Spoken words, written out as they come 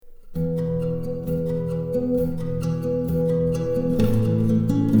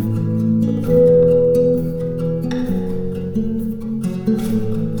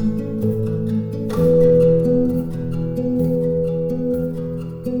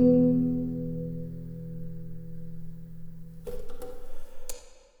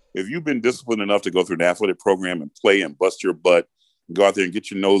if you've been disciplined enough to go through an athletic program and play and bust your butt, and go out there and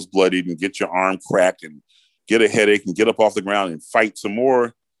get your nose bloodied and get your arm cracked and get a headache and get up off the ground and fight some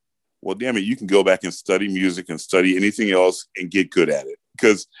more, well, damn it, you can go back and study music and study anything else and get good at it,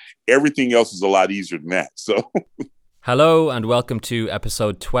 because everything else is a lot easier than that. So hello and welcome to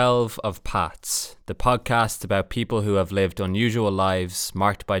episode 12 of Paths, the podcast about people who have lived unusual lives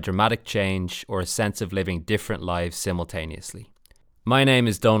marked by dramatic change or a sense of living different lives simultaneously. My name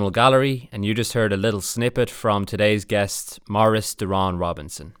is Donal Gallery, and you just heard a little snippet from today's guest, Morris Duran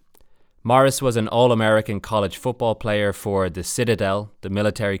Robinson. Morris was an All-American college football player for the Citadel, the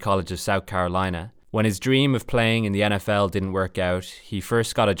military college of South Carolina. When his dream of playing in the NFL didn't work out, he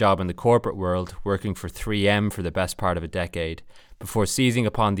first got a job in the corporate world, working for 3M for the best part of a decade, before seizing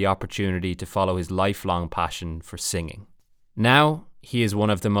upon the opportunity to follow his lifelong passion for singing. Now, he is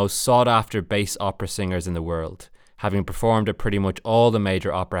one of the most sought-after bass opera singers in the world, having performed at pretty much all the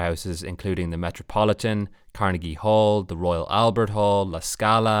major opera houses, including the Metropolitan, Carnegie Hall, the Royal Albert Hall, La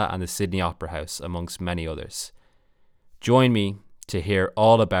Scala, and the Sydney Opera House, amongst many others. Join me to hear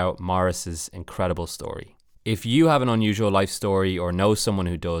all about Morris's incredible story. If you have an unusual life story or know someone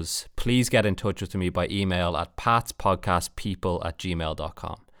who does, please get in touch with me by email at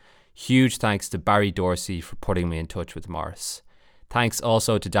patspodcastpeople@gmail.com. Huge thanks to Barry Dorsey for putting me in touch with Morris. Thanks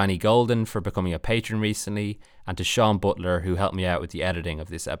also to Danny Golden for becoming a patron recently, and to Sean Butler who helped me out with the editing of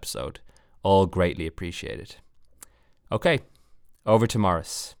this episode. All greatly appreciated. Okay, over to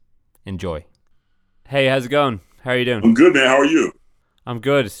Morris. Enjoy. Hey, how's it going? How are you doing? I'm good, man. How are you? I'm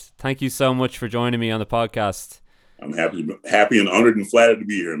good. Thank you so much for joining me on the podcast. I'm happy and honored and flattered to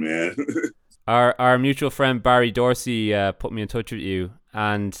be here, man. Our mutual friend Barry Dorsey put me in touch with you,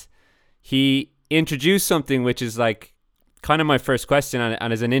 and he introduced something which is like kind of my first question,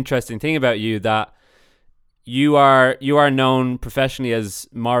 and is an interesting thing about you, that you are known professionally as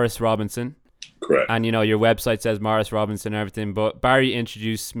Morris Robinson. Correct. And you know your website says Morris Robinson and everything, but Barry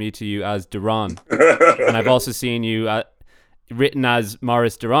introduced me to you as Duran. And I've also seen you written as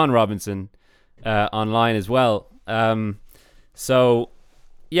Morris Duran Robinson online as well. So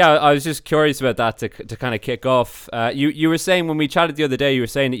yeah, I was just curious about that to kind of kick off. You were saying when we chatted the other day, you were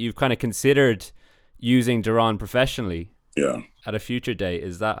saying that you've kind of considered using Duran professionally. Yeah. At a future date.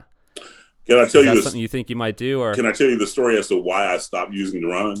 Is that something you think you might do? Or can I tell you the story as to why I stopped using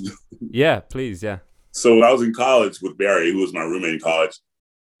Duran? Yeah, please. Yeah. So when I was in college with Barry, who was my roommate in college,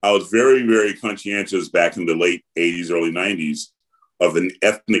 I was very, very conscientious back in the late 80s, early 90s of an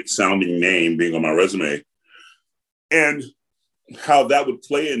ethnic sounding name being on my resume, and how that would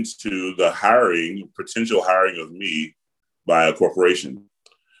play into the potential hiring of me by a corporation.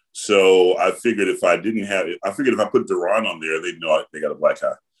 So I figured if I put Duran on there, they'd know they got a black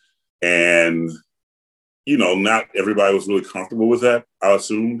guy. And, you know, not everybody was really comfortable with that, I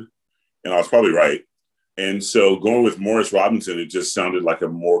assumed. And I was probably right. And so going with Morris Robinson, it just sounded like a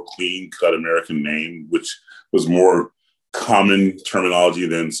more clean-cut American name, which was more common terminology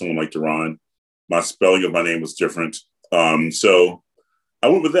than someone like Duran. My spelling of my name was different. So I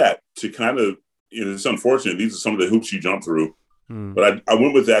went with that to kind of, it's unfortunate. These are some of the hoops you jump through. But I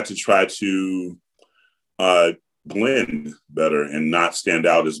went with that to try to blend better and not stand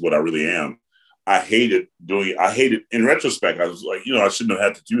out as what I really am. I hated, in retrospect, I was like, I shouldn't have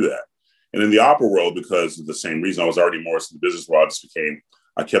had to do that. And in the opera world, because of the same reason, I was already Morris in the business world,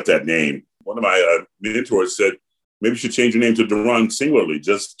 I kept that name. One of my mentors said, maybe you should change your name to Duran singularly,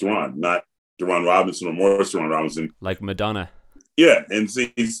 just Duran, not Duran Robinson or Morris Duran Robinson. Like Madonna. Yeah. And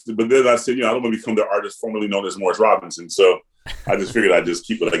but then I said, I don't want to become the artist formerly known as Morris Robinson. So I just figured I'd just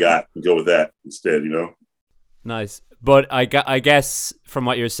keep what I got and go with that instead, Nice. But I guess from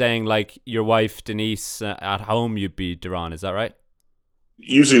what you're saying, like your wife, Denise, at home, you'd be Duran. Is that right?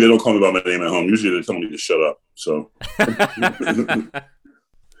 Usually they don't call me by my name at home. Usually they tell me to shut up. So,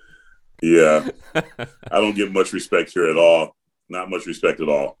 yeah, I don't get much respect here at all. Not much respect at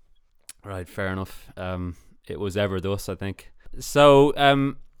all. Right. Fair enough. It was ever thus, I think.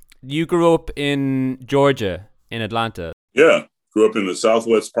 So, you grew up in Georgia, in Atlanta. Yeah, grew up in the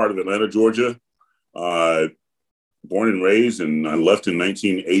southwest part of Atlanta, Georgia. Born and raised, and I left in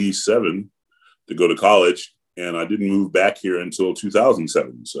 1987 to go to college, and I didn't move back here until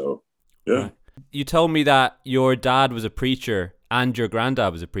 2007. So, yeah. Right. You told me that your dad was a preacher and your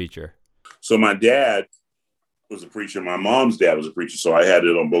granddad was a preacher. So my dad was a preacher. My mom's dad was a preacher. So I had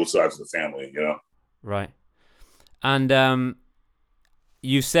it on both sides of the family, Right. And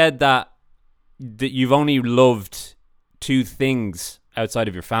you said that you've only loved two things outside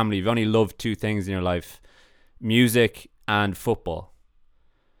of your family. You've only loved two things in your life: music and football.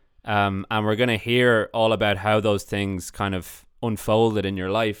 And we're going to hear all about how those things kind of unfolded in your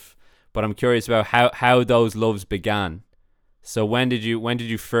life. But I'm curious about how those loves began. So when did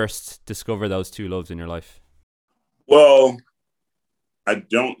you first discover those two loves in your life? Well, I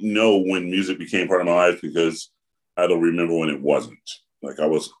don't know when music became part of my life because I don't remember when it wasn't. Like I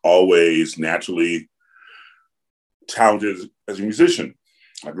was always naturally talented as a musician.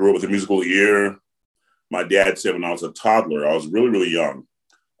 I grew up with a musical ear. My dad said when I was a toddler, I was really, really young.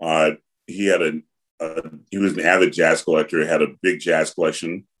 He had he was an avid jazz collector, had a big jazz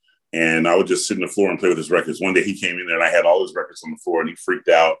collection. And I would just sit on the floor and play with his records. One day he came in there and I had all his records on the floor and he freaked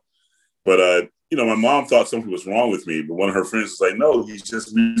out. But, my mom thought something was wrong with me. But one of her friends was like, no, he's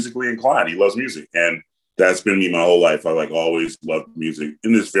just musically inclined. He loves music. And that's been me my whole life. I always loved music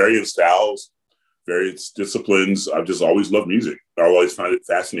in this various styles, various disciplines. I've just always loved music. I always found it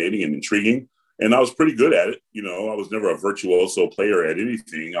fascinating and intriguing. And I was pretty good at it. I was never a virtuoso player at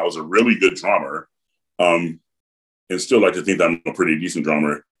anything. I was a really good drummer, and still like to think that I'm a pretty decent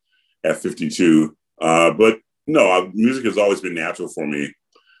drummer at 52. But no, music has always been natural for me.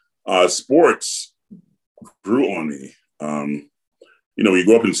 Sports grew on me. You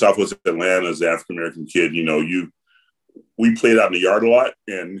grew up in Southwest Atlanta as an African-American kid, we played out in the yard a lot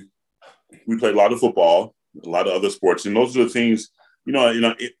and we played a lot of football, a lot of other sports. And those are the things,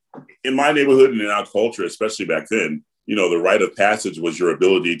 in my neighborhood and in our culture, especially back then, the rite of passage was your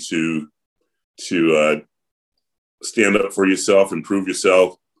ability to stand up for yourself and prove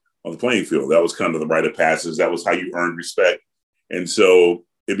yourself on the playing field. That was kind of the rite of passage. That was how you earned respect. And so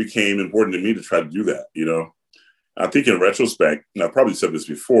it became important to me to try to do that. I think in retrospect, and I've probably said this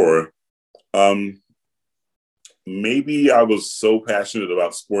before, maybe I was so passionate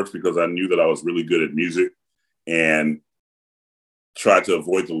about sports because I knew that I was really good at music and tried to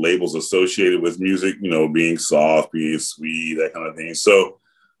avoid the labels associated with music, being soft, being sweet, that kind of thing. So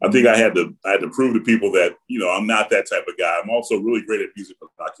I think I had to prove to people that, I'm not that type of guy. I'm also really great at music, but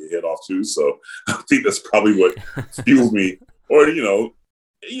knock your head off too. So I think that's probably what fueled me. Or, when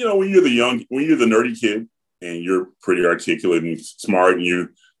you're the nerdy kid and you're pretty articulate and smart and you're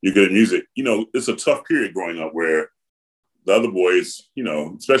good at music, it's a tough period growing up where the other boys,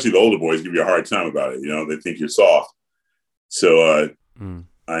 especially the older boys, give you a hard time about it. They think you're soft. So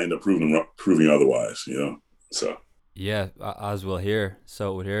I end up proving otherwise, so. Yeah, as we'll hear.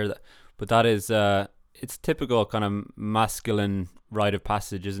 So we'll hear that. But that is, it's typical kind of masculine rite of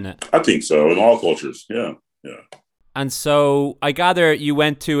passage, isn't it? I think so, in all cultures. Yeah. And so I gather you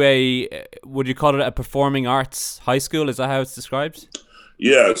went to would you call it a performing arts high school? Is that how it's described?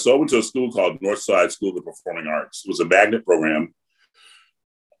 Yeah, so I went to a school called Northside School of Performing Arts. It was a magnet program.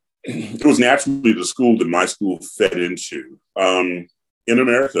 It was naturally the school that my school fed into. In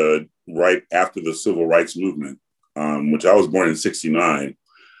America, right after the civil rights movement, which I was born in 1969,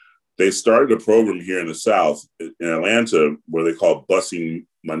 they started a program here in the South, in Atlanta, where they call busing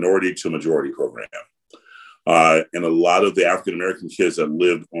minority to majority program. And a lot of the African-American kids that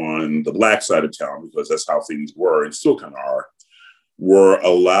lived on the Black side of town, because that's how things were and still kind of are, were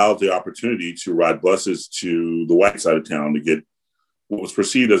allowed the opportunity to ride buses to the white side of town to get what was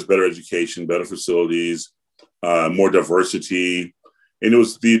perceived as better education, better facilities, more diversity. And it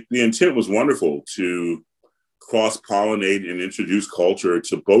was the intent was wonderful to cross-pollinate and introduce culture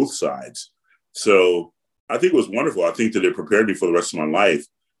to both sides. So I think it was wonderful. I think that it prepared me for the rest of my life.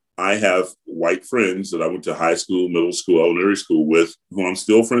 I have white friends that I went to high school, middle school, elementary school with, who I'm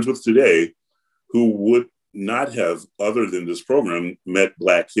still friends with today, who would not have, other than this program, met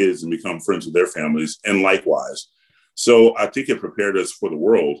Black kids and become friends with their families, and likewise. So I think it prepared us for the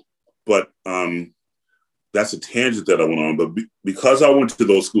world. But that's a tangent that I went on. But because I went to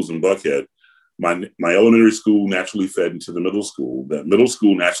those schools in Buckhead, my elementary school naturally fed into the middle school. That middle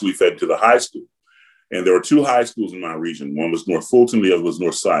school naturally fed into the high school. And there were two high schools in my region. One was North Fulton, the other was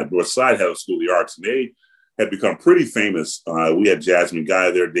North Side. North Side had a school of the arts, and they had become pretty famous. We had Jasmine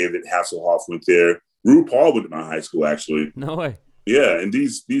Guy there. David Hasselhoff went there. RuPaul went to my high school, actually. No way. Yeah, and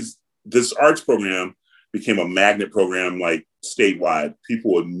this arts program became a magnet program, like statewide.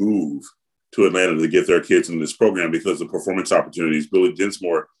 People would move to Atlanta to get their kids in this program because of performance opportunities. Billy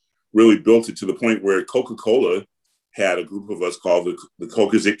Dinsmore really built it to the point where Coca-Cola had a group of us called the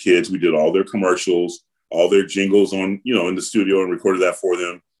Coke-Is-It Kids. We did all their commercials, all their jingles in the studio and recorded that for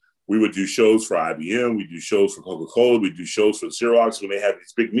them. We would do shows for IBM. We do shows for Coca-Cola. We do shows for Xerox. When they had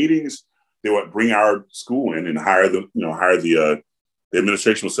these big meetings, they would bring our school in and hire the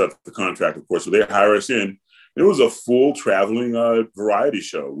administration would set up the contract, of course. So they hire us in. It was a full traveling variety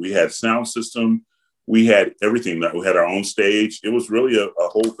show. We had sound system. We had everything. We had our own stage. It was really a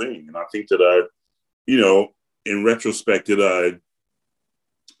whole thing. And I think that, in retrospect,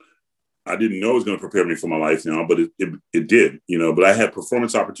 I didn't know it was going to prepare me for my life now, but it did, But I had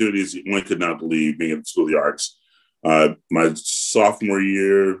performance opportunities one could not believe being at the School of the Arts. My sophomore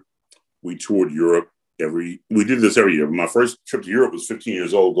year, we toured Europe. We did this every year. My first trip to Europe was 15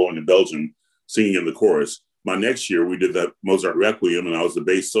 years old, going to Belgium, singing in the chorus. My next year, we did the Mozart Requiem, and I was the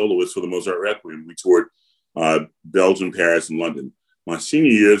bass soloist for the Mozart Requiem. We toured Belgium, Paris, and London. My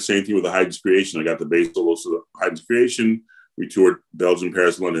senior year, same thing with the Haydn's Creation. I got the bass soloist for the Haydn's Creation. We toured Belgium,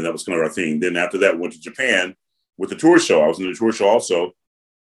 Paris, London. That was kind of our thing. Then after that, went to Japan with the tour show. I was in the tour show also,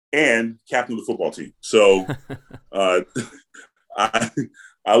 and captain of the football team. So I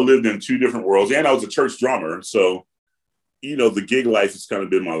lived in two different worlds, and I was a church drummer. So, the gig life has kind of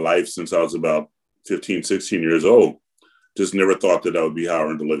been my life since I was about 15, 16 years old. Just never thought that would be how I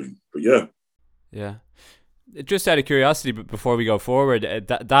earned a living. But yeah. Yeah. Just out of curiosity, but before we go forward,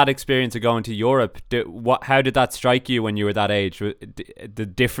 that experience of going to Europe, how did that strike you when you were that age? The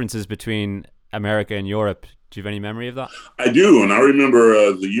differences between America and Europe. Do you have any memory of that? I do. And I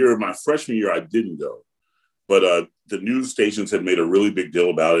remember the year of my freshman year, I didn't go. But the news stations had made a really big deal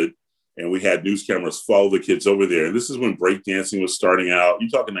about it. And we had news cameras follow the kids over there. And this is when breakdancing was starting out. You're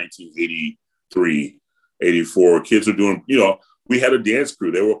talking 1983, 84. Kids were doing, we had a dance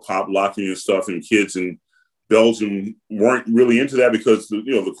crew. They were pop locking and stuff. And kids in Belgium weren't really into that because,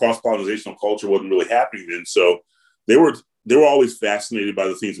 the cross-pollination culture wasn't really happening then. So they were always fascinated by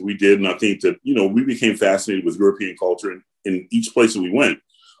the things that we did. And I think that, we became fascinated with European culture in each place that we went.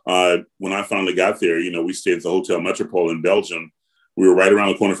 When I finally got there, we stayed at the Hotel Metropole in Belgium. We were right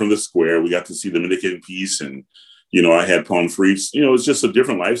around the corner from the square. We got to see the Dominican piece, and, I had pommes frites. It was just a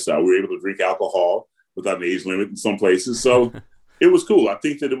different lifestyle. We were able to drink alcohol without an age limit in some places. So it was cool. I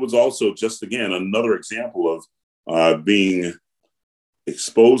think that it was also just, again, another example of being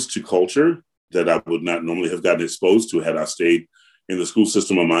exposed to culture that I would not normally have gotten exposed to had I stayed in the school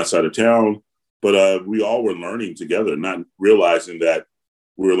system on my side of town. But we all were learning together, not realizing that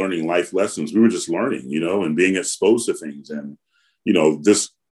we were learning life lessons. We were just learning, and being exposed to things. And, this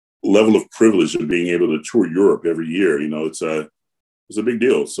level of privilege of being able to tour Europe every year, it's a big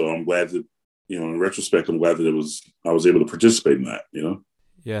deal. So I'm glad that, in retrospect, I'm glad that I was able to participate in that,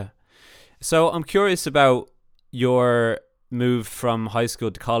 Yeah. So I'm curious about your move from high school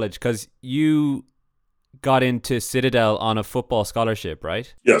to college, because you got into Citadel on a football scholarship,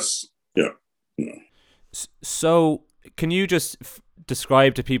 right? Yes. Yeah. So can you just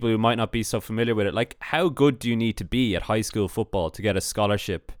describe to people who might not be so familiar with it, like, how good do you need to be at high school football to get a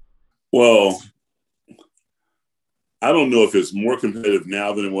scholarship? Well, I don't know if it's more competitive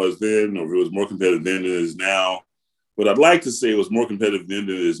now than it was then, or if it was more competitive then than it is now. But I'd like to say it was more competitive then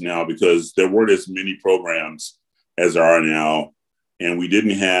than it is now, because there weren't as many programs as there are now. And we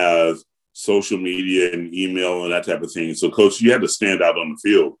didn't have social media and email and that type of thing. So, Coach, you had to stand out on the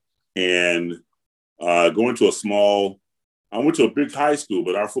field. And going to I went to a big high school,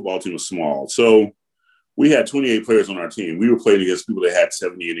 but our football team was small. So we had 28 players on our team. We were playing against people that had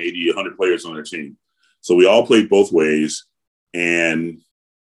 70 and 80, 100 players on their team. So we all played both ways. And,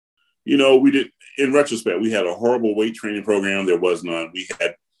 we did, in retrospect, we had a horrible weight training program. There was none. We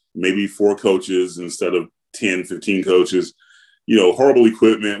had maybe 4 coaches instead of 10, 15 coaches, horrible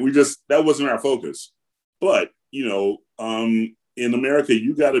equipment. That wasn't our focus. But, in America,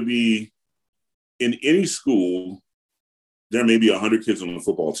 you got to be in any school. There may be 100 kids on the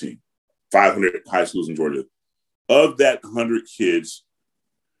football team, 500 high schools in Georgia. Of that 100 kids,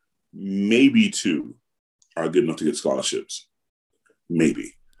 maybe 2 are good enough to get scholarships.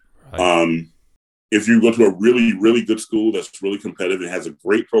 Maybe. Right. If you go to a really, really good school that's really competitive and has a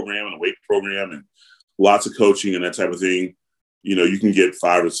great program and a weight program and lots of coaching and that type of thing, you can get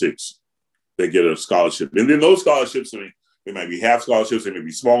 5 or 6 that get a scholarship. And then those scholarships, they might be half scholarships, they may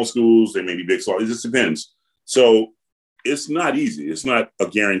be small schools, they may be big schools. It just depends. So it's not easy. It's not a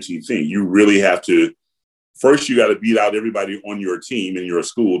guaranteed thing. You really have to, first you got to beat out everybody on your team in your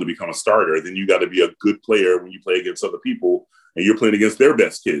school to become a starter. Then you got to be a good player when you play against other people and you're playing against their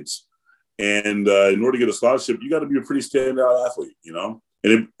best kids. And in order to get a scholarship, you got to be a pretty standout athlete,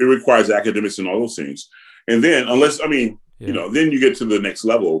 And it requires academics and all those things. And then then you get to the next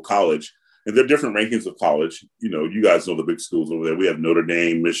level, college. And there are different rankings of college. You guys know the big schools over there. We have Notre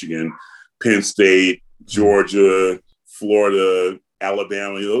Dame, Michigan, Penn State, Georgia, Florida,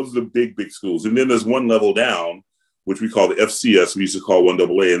 Alabama. Those are the big, big schools. And then there's one level down, which we call the FCS. We used to call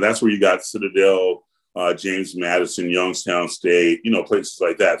 1AA. And that's where you got Citadel, James Madison, Youngstown State, places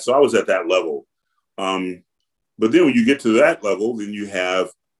like that. So I was at that level. But then when you get to that level, then you have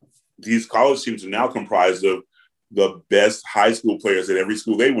these college teams are now comprised of the best high school players at every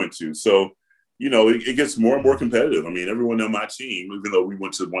school they went to. So, it gets more and more competitive. I mean, everyone on my team, even though we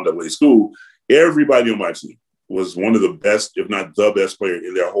went to one AA school, everybody on my team was one of the best, if not the best player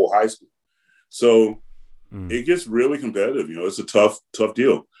in their whole high school. So it gets really competitive. It's a tough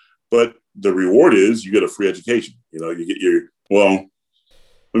deal. But the reward is you get a free education. You get let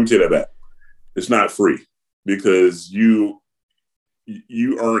me take that back. It's not free because you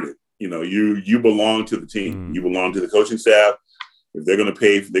earn it. You belong to the team. You belong to the coaching staff. If they're going to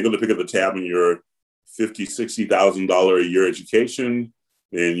pay, they're going to pick up the tab on your $50,000-$60,000 a year education,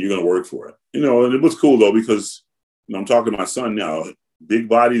 then you're going to work for it. And it was cool though, because I'm talking to my son now. Big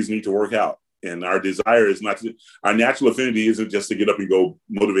bodies need to work out. And our desire is our natural affinity isn't just to get up and go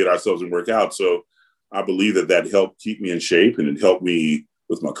motivate ourselves and work out. So I believe that helped keep me in shape, and it helped me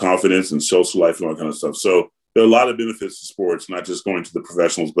with my confidence and social life and all that kind of stuff. So there are a lot of benefits to sports, not just going to the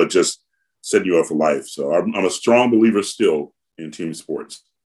professionals, but just setting you up for life. So I'm a strong believer still in team sports.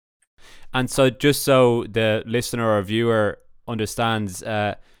 And so just so the listener or viewer understands,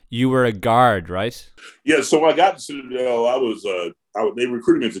 you were a guard, right? Yeah. So when I got to Citadel, they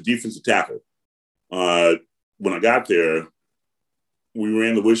recruited me as a defensive tackle. When I got there, we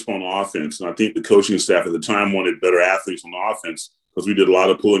ran the wishbone offense, and I think the coaching staff at the time wanted better athletes on the offense because we did a lot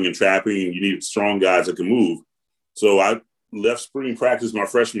of pulling and trapping, and you needed strong guys that can move. So I left spring practice my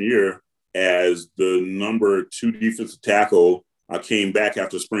freshman year as the number 2 defensive tackle. I came back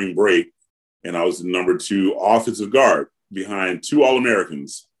after spring break, and I was the number 2 offensive guard behind 2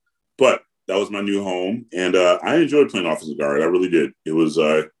 All-Americans. But that was my new home, and I enjoyed playing offensive guard. I really did. It was,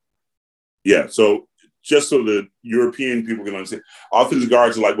 So just so the European people can understand, offensive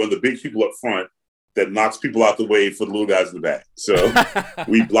guards are like one of the big people up front that knocks people out the way for the little guys in the back. So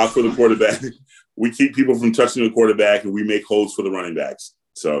we block for the quarterback. We keep people from touching the quarterback, and we make holes for the running backs.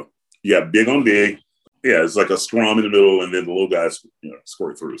 So, big on big. Yeah, it's like a scrum in the middle, and then the little guys,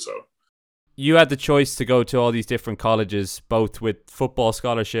 squirt through. So you had the choice to go to all these different colleges, both with football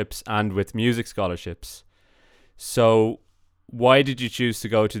scholarships and with music scholarships. So why did you choose to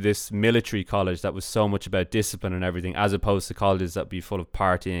go to this military college that was so much about discipline and everything, as opposed to colleges that be full of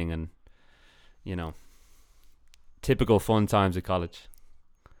partying and, typical fun times at college?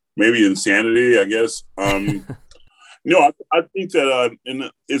 Maybe insanity, I guess. No, I think that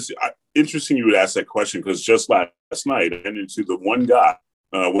it's interesting you would ask that question, because just last night I ran into the one guy,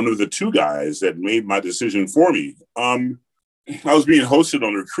 one of the 2 guys that made my decision for me. I was being hosted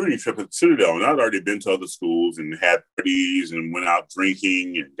on a recruiting trip at Citadel, and I'd already been to other schools and had parties and went out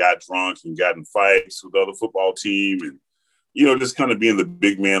drinking and got drunk and got in fights with the other football team, and just kind of being the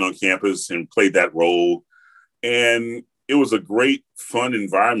big man on campus, and played that role. And it was a great, fun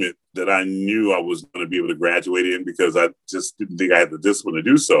environment that I knew I was going to be able to graduate in, because I just didn't think I had the discipline to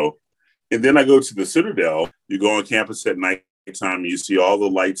do so. And then I go to the Citadel. You go on campus at night time, you see all the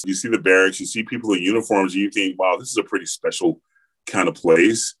lights, you see the barracks, you see people in uniforms, and you think, wow, this is a pretty special kind of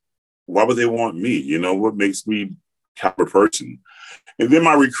place. Why would they want me? What makes me kind of a person? And then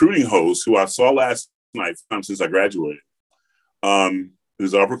my recruiting host, who I saw last night since I graduated,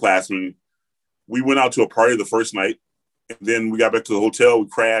 who's an upperclassman, we went out to a party the first night, and then we got back to the hotel, we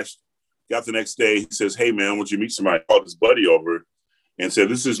crashed, got the next day, he says, hey man, won't you meet somebody? I called his buddy over and said,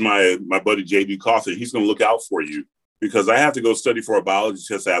 this is my buddy JD Coffin. He's going to look out for you, because I have to go study for a biology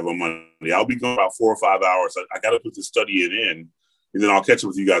test I have on Monday. I'll be gone about 4 or 5 hours. I got to put the study in, and then I'll catch up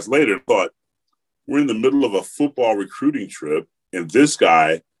with you guys later. But we're in the middle of a football recruiting trip, and this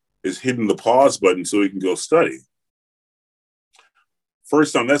guy is hitting the pause button so he can go study.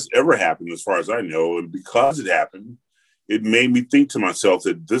 First time that's ever happened, as far as I know. And because it happened, it made me think to myself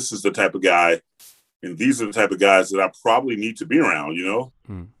that this is the type of guy, and these are the type of guys that I probably need to be around,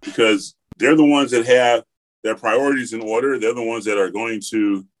 because they're the ones that have their priorities in order. They're the ones that are going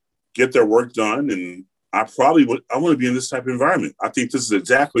to get their work done. And I want to be in this type of environment. I think this is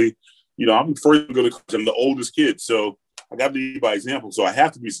exactly, I'm first to go to college. I'm the oldest kid. So I got to lead by example. So I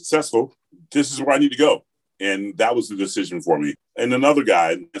have to be successful. This is where I need to go. And that was the decision for me. And another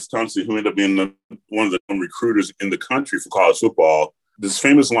guy, Lance Thompson, who ended up being one of the recruiters in the country for college football, this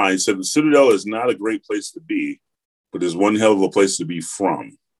famous line, he said, the Citadel is not a great place to be, but it's one hell of a place to be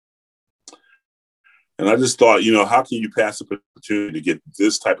from. And I just thought, how can you pass up an opportunity to get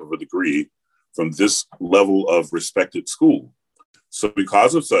this type of a degree from this level of respected school? So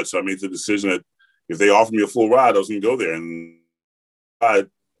because of such, I made the decision that if they offered me a full ride, I was going to go there. And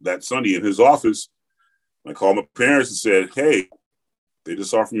that Sunday in his office, I called my parents and said, hey, they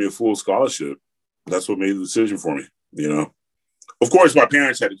just offered me a full scholarship. That's what made the decision for me, Of course, my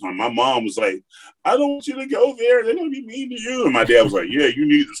parents had to come. My mom was like, I don't want you to go there. They're going to be mean to you. And my dad was like, yeah, you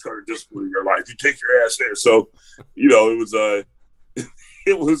need this kind of discipline in your life. You take your ass there. So, it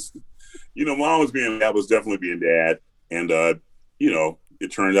was Mom was being dad was definitely being dad, and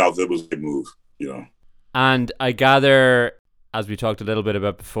it turned out that was a good move. And I gather, as we talked a little bit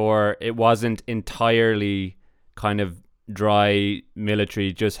about before, it wasn't entirely kind of dry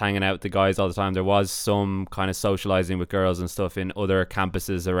military, just hanging out with the guys all the time. There was some kind of socializing with girls and stuff in other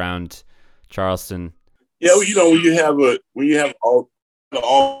campuses around Charleston. Yeah, when you have all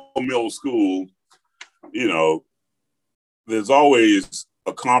middle school, there's always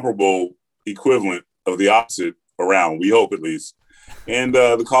a comparable equivalent of the opposite around. We hope at least. And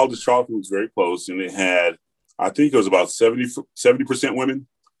the College of Charleston was very close, and it had, I think it was about 70% women,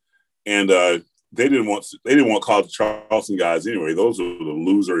 and they didn't want College of Charleston guys anyway. Those were the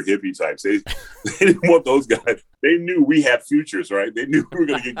loser hippie types. They didn't want those guys. They knew we had futures, right? They knew we were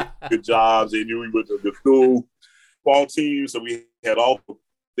going to get good jobs. They knew we went to the school ball team, so we had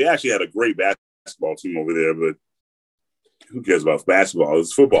They actually had a great basketball team over there, but who cares about basketball?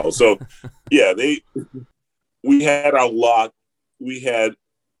 It's football. So, yeah, we had our lot. We had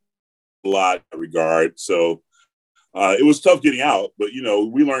a lot in regard. So it was tough getting out, but,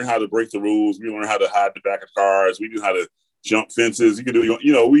 we learned how to break the rules. We learned how to hide the back of cars. We knew how to jump fences. You could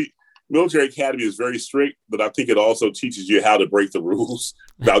do, military academy is very strict, but I think it also teaches you how to break the rules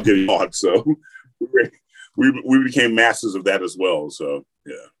without getting caught. So we became masters of that as well. So,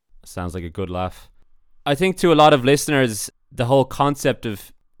 yeah. Sounds like a good laugh. I think to a lot of listeners, the whole concept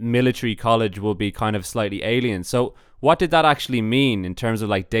of military college will be kind of slightly alien. So what did that actually mean in terms of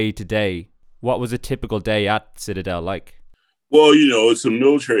like day to day? What was a typical day at Citadel like? Well, it's a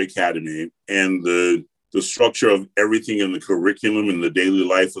military academy, and the structure of everything in the curriculum and the daily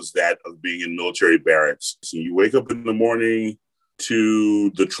life was that of being in military barracks. So you wake up in the morning to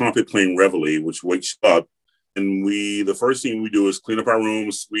the trumpet playing reveille, which wakes you up. And the first thing we do is clean up our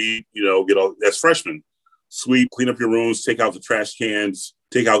rooms, sweep, as freshmen, sweep, clean up your rooms, take out the trash cans,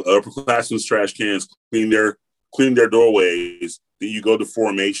 take out upperclassmen's trash cans, clean their doorways. Then you go to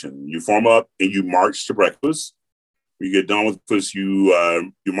formation. You form up and you march to breakfast. When you get done with breakfast,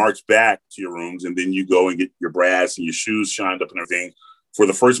 you march back to your rooms, and then you go and get your brass and your shoes shined up and everything for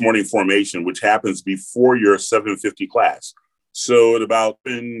the first morning formation, which happens before your 7:50 class. So at about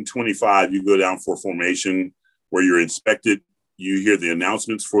 10:25, you go down for formation, where you're inspected. You hear the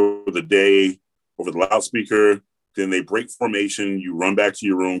announcements for the day over the loudspeaker. Then they break formation. You run back to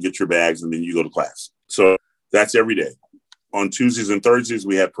your room, get your bags, and then you go to class. So that's every day. On Tuesdays and Thursdays,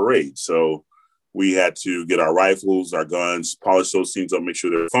 we had parades. So we had to get our rifles, our guns, polish those things up, make sure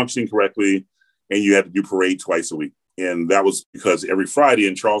they're functioning correctly. And you had to do parade twice a week. And that was because every Friday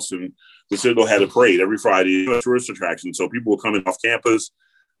in Charleston, the Citadel had a parade every Friday, a tourist attraction. So people were coming off campus,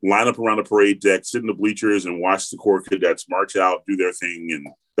 line up around the parade deck, sit in the bleachers, and watch the Corps cadets march out, do their thing. And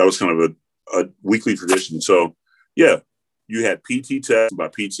that was kind of a weekly tradition. So, yeah, you had PT tests. By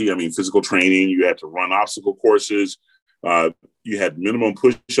PT, I mean physical training. You had to run obstacle courses. You had minimum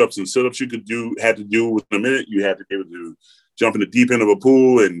push-ups and sit-ups you had to do within a minute. You had to be able to jump in the deep end of a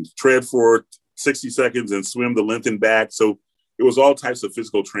pool and tread for 60 seconds and swim the length and back. So it was all types of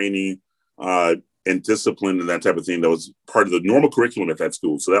physical training and discipline and that type of thing that was part of the normal curriculum at that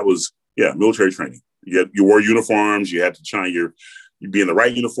school. So that was, military training. You wore uniforms. You had to you'd be in the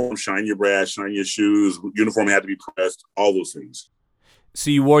right uniform, shine your brass, shine your shoes. Uniform had to be pressed, all those things.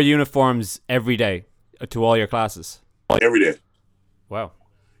 So you wore uniforms every day to all your classes? Every day. Wow.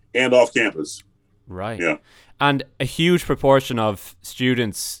 And off campus. Right. Yeah. And a huge proportion of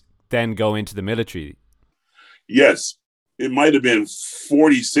students then go into the military. Yes. It might have been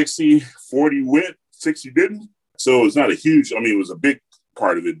 40-60, 40 went, 60 didn't. So it's not it was a big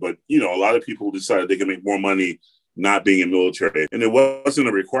part of it, but, a lot of people decided they could make more money not being in military. And it wasn't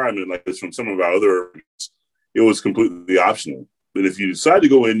a requirement like this from some of our other, it was completely optional. But if you decide to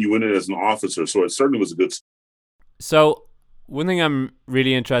go in, you went in as an officer. So it certainly was a good. So one thing I'm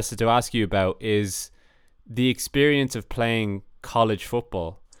really interested to ask you about is the experience of playing college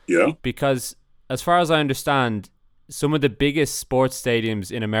football. Yeah. Because as far as I understand, some of the biggest sports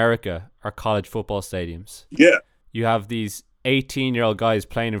stadiums in America are college football stadiums. Yeah. You have these 18-year-old guys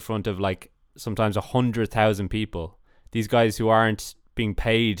playing in front of like sometimes 100,000 people. These guys who aren't being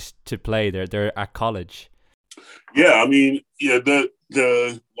paid to play, they're at college. Yeah,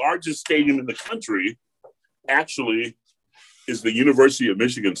 the largest stadium in the country actually is the University of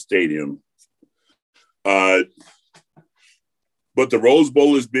Michigan Stadium. But the Rose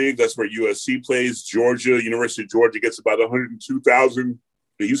Bowl is big. That's where USC plays. University of Georgia gets about 102,000.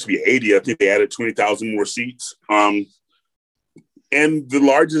 It used to be 80. I think they added 20,000 more seats. And the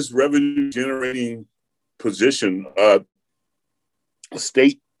largest revenue generating position,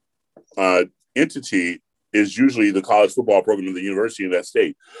 state entity is usually the college football program in the university in that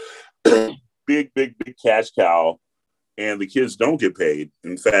state. big cash cow, and the kids don't get paid.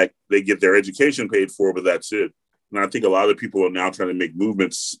 In fact, they get their education paid for, but that's it. And I think a lot of people are now trying to make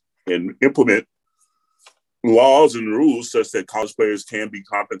movements and implement laws and rules such that college players can be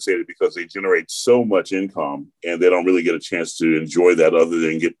compensated because they generate so much income and they don't really get a chance to enjoy that other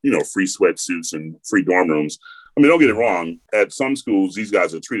than get, free sweatsuits and free dorm rooms. I mean, don't get it wrong. At some schools, these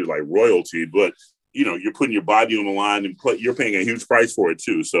guys are treated like royalty, but, you're putting your body on the line and you're paying a huge price for it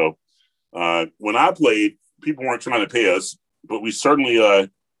too. So when I played, people weren't trying to pay us, but we certainly,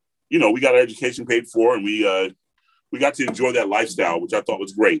 we got our education paid for, and we got to enjoy that lifestyle, which I thought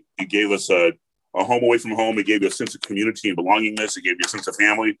was great. It gave us a home away from home. It gave you a sense of community and belongingness. It gave you a sense of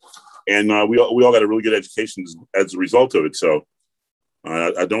family. And we all got a really good education as a result of it. So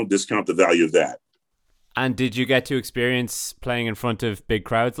I don't discount the value of that. And did you get to experience playing in front of big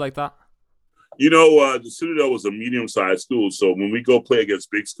crowds like that? The Citadel was a medium-sized school. So when we go play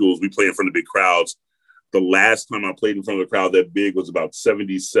against big schools, we play in front of big crowds. The last time I played in front of a crowd that big was about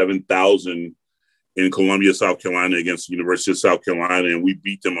 77,000 in Columbia, South Carolina, against the University of South Carolina. And we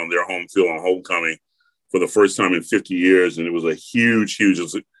beat them on their home field on homecoming for the first time in 50 years. And it was a huge, it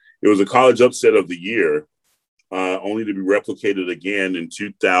was a college upset of the year, only to be replicated again in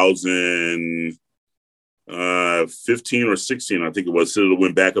 2015 or 16, I think it was. Citadel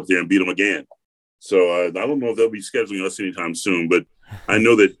went back up there and beat them again. So I don't know if they'll be scheduling us anytime soon, but I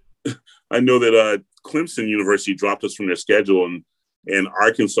know that Clemson University dropped us from their schedule, and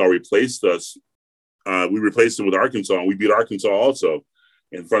Arkansas replaced us. We replaced them with Arkansas, and we beat Arkansas also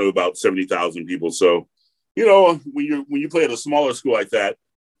in front of about 70,000 people. So, when you play at a smaller school like that,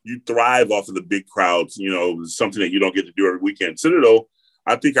 you thrive off of the big crowds. Something that you don't get to do every weekend. Citadel,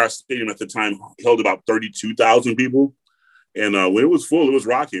 I think our stadium at the time held about 32,000 people, and when it was full, it was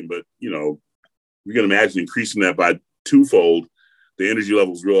rocking. But you can imagine increasing that by twofold. The energy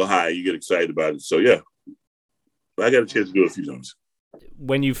level is real high. You get excited about it. So yeah, I got a chance to do it a few times.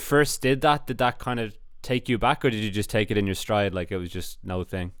 When you first did that kind of take you back, or did you just take it in your stride like it was just no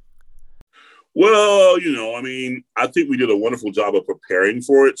thing? Well, I think we did a wonderful job of preparing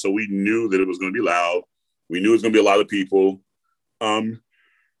for it. So we knew that it was going to be loud. We knew it was going to be a lot of people. But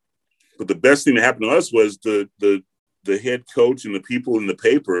the best thing that happened to us was the head coach and the people in the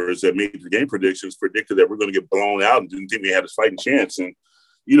papers that made the game predictions predicted that we're going to get blown out and didn't think we had a fighting chance. And,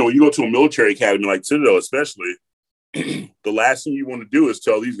 when you go to a military academy like Citadel, especially, the last thing you want to do is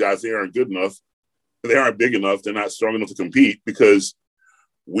tell these guys they aren't good enough. They aren't big enough. They're not strong enough to compete, because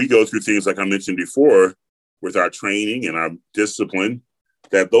we go through things like I mentioned before with our training and our discipline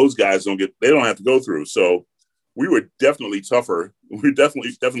that those guys don't have to go through. So we were definitely tougher. We were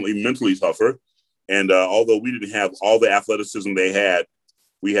definitely mentally tougher. And although we didn't have all the athleticism they had,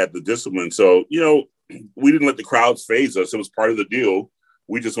 we had the discipline. So, we didn't let the crowds faze us. It was part of the deal.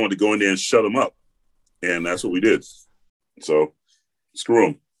 We just wanted to go in there and shut them up. And that's what we did. So screw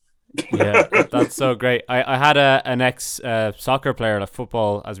them. Yeah, that's so great. I had an ex soccer player, a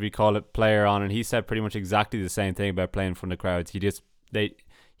football, as we call it, player on, and he said pretty much exactly the same thing about playing in front of crowds.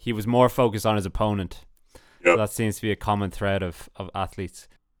 He was more focused on his opponent. Yep. So that seems to be a common thread of athletes.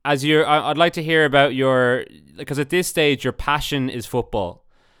 I'd like to hear about because at this stage your passion is football,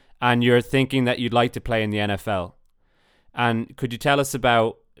 and you're thinking that you'd like to play in the NFL. And could you tell us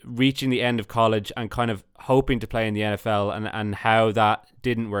about reaching the end of college and kind of hoping to play in the NFL and how that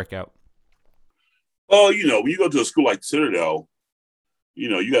didn't work out? Well, when you go to a school like Citadel,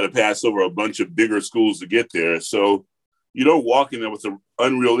 you got to pass over a bunch of bigger schools to get there. So you don't walk in there with an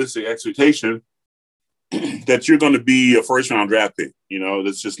unrealistic expectation that you're going to be a first-round draft pick.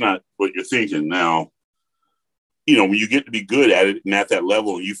 That's just not what you're thinking. Now, when you get to be good at it and at that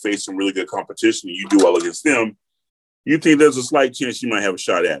level and you face some really good competition and you do well against them, you think there's a slight chance you might have a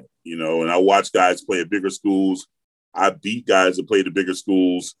shot at it, and I watch guys play at bigger schools. I beat guys that played at bigger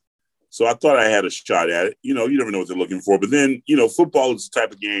schools. So I thought I had a shot at it. You never know what they're looking for. But then, football is the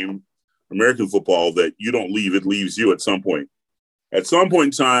type of game, American football, that you don't leave. It leaves you at some point. At some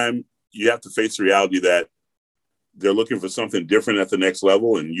point in time, you have to face the reality that they're looking for something different at the next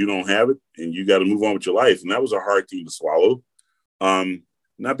level and you don't have it, and you got to move on with your life. And that was a hard thing to swallow.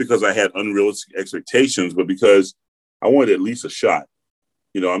 Not because I had unrealistic expectations, but because I wanted at least a shot.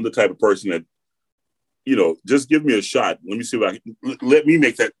 I'm the type of person that, just give me a shot. Let me see what I can,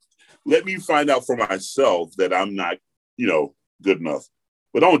 let me find out for myself that I'm not, good enough.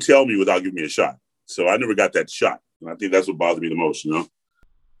 But don't tell me without giving me a shot. So I never got that shot. And I think that's what bothered me the most,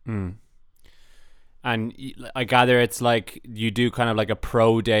 And I gather it's like you do kind of like a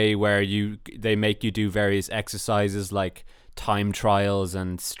pro day where they make you do various exercises like time trials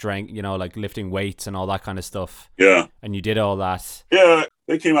and strength, like lifting weights and all that kind of stuff. Yeah. And you did all that. Yeah.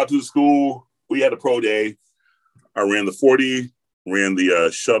 They came out to the school. We had a pro day. I ran the 40, ran the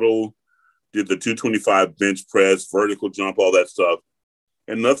shuttle, did the 225 bench press, vertical jump, all that stuff.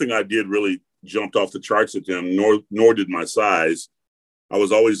 And nothing I did really jumped off the charts at them, nor did my size. I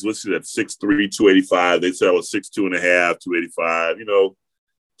was always listed at 6'3", 285. They said I was 6'2 and a half, 285.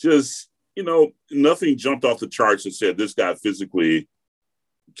 Nothing jumped off the charts that said this guy physically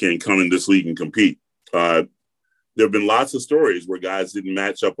can come in this league and compete. There have been lots of stories where guys didn't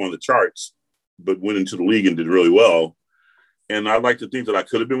match up on the charts, but went into the league and did really well. And I'd like to think that I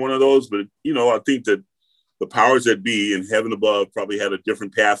could have been one of those, but, I think that the powers that be in heaven above probably had a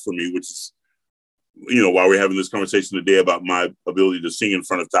different path for me, which is, why we're having this conversation today about my ability to sing in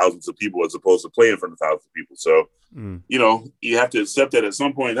front of thousands of people as opposed to play in front of thousands of people. So, you have to accept that at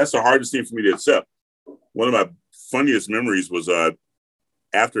some point. That's the hardest thing for me to accept. One of my funniest memories was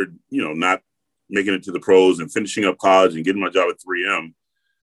after, not making it to the pros and finishing up college and getting my job at 3M,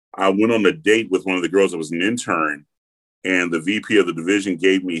 I went on a date with one of the girls that was an intern, and the VP of the division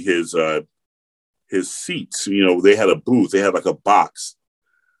gave me his seats. They had a booth. They had like a box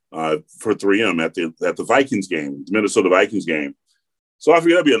for 3M at the Vikings game, the Minnesota Vikings game. So I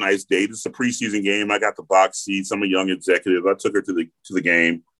figured that'd be a nice date. It's a preseason game. I got the box seats. I'm a young executive. I took her to the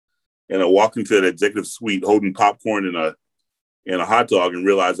game, and I walked into that executive suite holding popcorn and a hot dog, and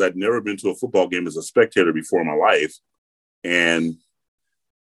realized I'd never been to a football game as a spectator before in my life. And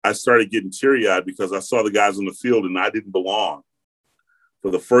I started getting teary-eyed because I saw the guys on the field and I didn't belong. For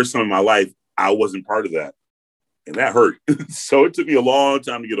the first time in my life, I wasn't part of that. And that hurt. So it took me a long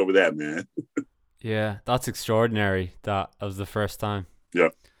time to get over that, man. Yeah, that's extraordinary. That was the first time. Yeah.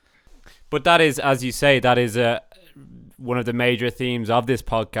 But that is, as you say, that is one of the major themes of this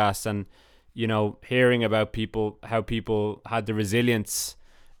podcast. And, hearing about how people had the resilience,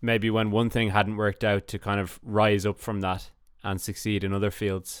 maybe when one thing hadn't worked out, to kind of rise up from that and succeed in other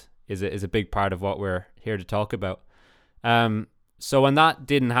fields is a big part of what we're here to talk about. So when that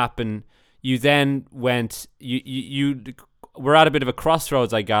didn't happen, you then went, you were at a bit of a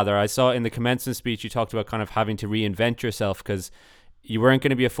crossroads, I gather. I saw in the commencement speech you talked about kind of having to reinvent yourself because you weren't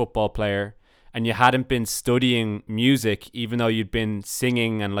going to be a football player and you hadn't been studying music, even though you'd been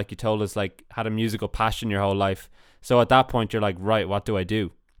singing and, like you told us, like had a musical passion your whole life. So at that point, you're like, right, what do I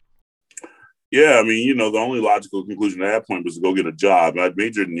do? Yeah, I mean, the only logical conclusion at that point was to go get a job. I'd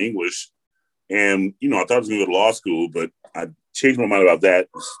majored in English, and, I thought I was going to go to law school, but I changed my mind about that.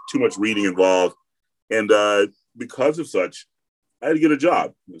 There's too much reading involved. And because of such, I had to get a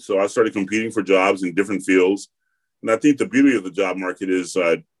job. So I started competing for jobs in different fields. And I think the beauty of the job market is,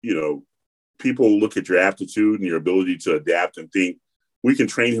 people look at your aptitude and your ability to adapt and think, we can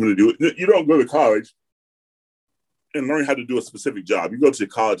train him to do it. You don't go to college and learn how to do a specific job. You go to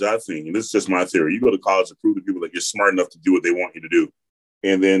college, I think, and this is just my theory, you go to college to prove to people that you're smart enough to do what they want you to do.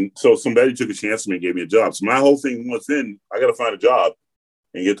 And then, so somebody took a chance on me and gave me a job. So my whole thing was then, I got to find a job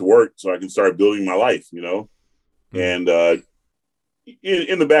and get to work so I can start building my life, Mm-hmm. And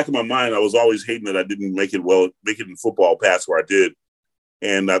in the back of my mind, I was always hating that I didn't make it in football past where I did.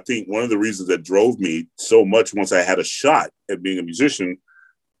 And I think one of the reasons that drove me so much once I had a shot at being a musician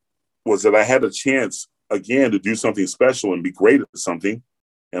was that I had a chance again to do something special and be great at something.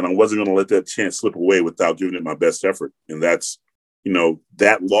 And I wasn't going to let that chance slip away without giving it my best effort. And that's,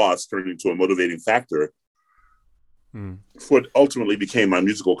 that loss turned into a motivating factor for what ultimately became my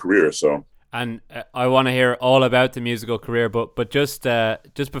musical career. So, and I want to hear all about the musical career, but just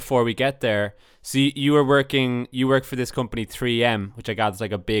before we get there, so you work for this company 3M, which I gather is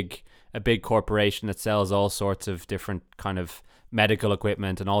like a big corporation that sells all sorts of different kind of medical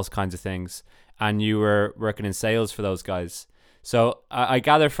equipment and all kinds of things. And you were working in sales for those guys. So I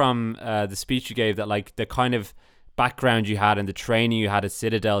gather from the speech you gave that like the kind of background you had and the training you had at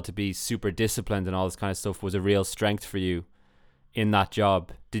Citadel to be super disciplined and all this kind of stuff was a real strength for you in that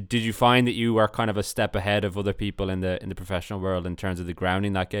job. Did you find that you were kind of a step ahead of other people in the professional world in terms of the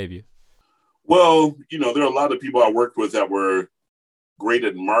grounding that gave you? Well, there are a lot of people I worked with that were great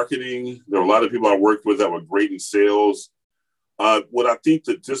at marketing. There were a lot of people I worked with that were great in sales. What I think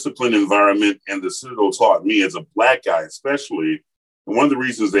the discipline environment and the Citadel taught me as a Black guy, especially, and one of the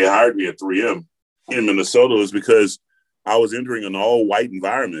reasons they hired me at 3M in Minnesota is because I was entering an all-white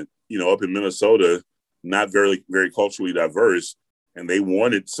environment, up in Minnesota, not very, very culturally diverse, and they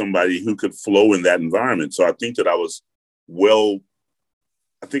wanted somebody who could flow in that environment. So I think that I was well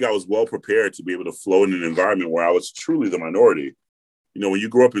prepared to be able to flow in an environment where I was truly the minority. When you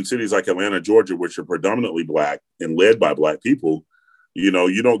grow up in cities like Atlanta, Georgia, which are predominantly Black and led by Black people, you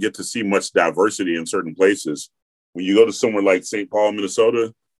don't get to see much diversity in certain places. When you go to somewhere like St. Paul,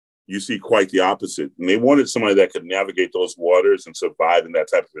 Minnesota, you see quite the opposite. And they wanted somebody that could navigate those waters and survive in that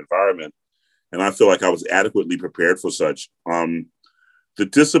type of environment. And I feel like I was adequately prepared for such. The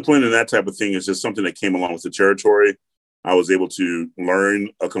discipline and that type of thing is just something that came along with the territory. I was able to learn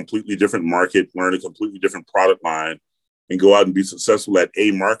a completely different market, learn a completely different product line, and go out and be successful at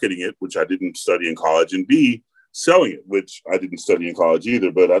A, marketing it, which I didn't study in college, and B, selling it, which I didn't study in college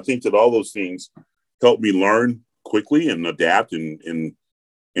either. But I think that all those things helped me learn quickly and adapt and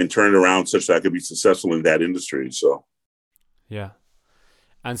turn it around such that I could be successful in that industry. So, yeah.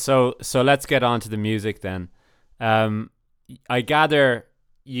 And so let's get on to the music then. I gather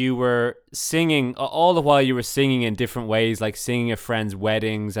you were singing all the while. You were singing in different ways, like singing at friends'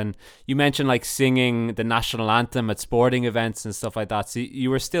 weddings, and you mentioned like singing the national anthem at sporting events and stuff like that. So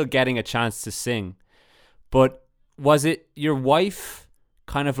you were still getting a chance to sing. But was it your wife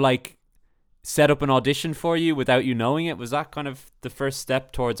kind of like set up an audition for you without you knowing it? Was that kind of the first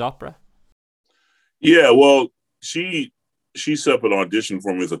step towards opera? Yeah, well, she set up an audition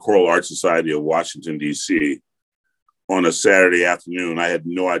for me with the Choral Arts Society of Washington, D.C. on a Saturday afternoon. I had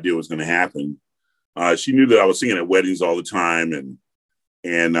no idea what was going to happen. She knew that I was singing at weddings all the time.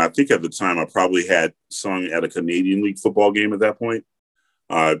 And I think at the time I probably had sung at a Canadian League football game at that point.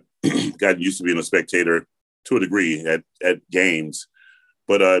 Got used to being a spectator to a degree at games.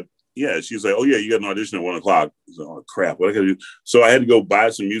 But yeah, she's like, oh yeah, you got an audition at 1:00. I was like, oh crap, what I gotta do? So I had to go buy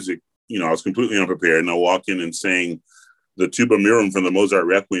some music. You know, I was completely unprepared, and I walked in and sang the Tuba Mirum from the Mozart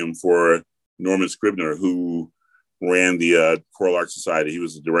Requiem for Norman Scribner, who ran the Choral Arts Society. He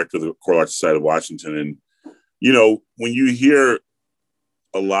was the director of the Choral Arts Society of Washington. And, you know, when you hear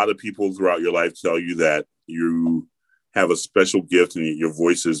a lot of people throughout your life tell you that you have a special gift and your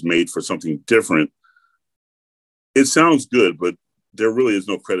voice is made for something different, it sounds good, but there really is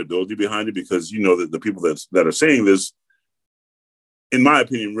no credibility behind it, because you know that the people that are saying this, in my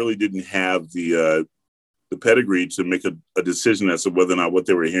opinion, really didn't have the pedigree to make a decision as to whether or not what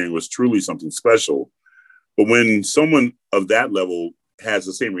they were hearing was truly something special. But when someone of that level has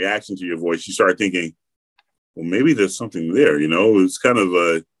the same reaction to your voice, you start thinking, well, maybe there's something there. You know, it's kind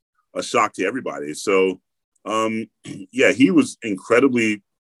of a shock to everybody. So, yeah, he was incredibly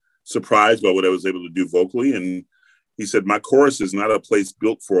surprised by what I was able to do vocally. And he said, my chorus is not a place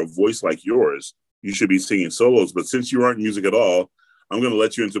built for a voice like yours. You should be singing solos. But since you aren't music at all, I'm going to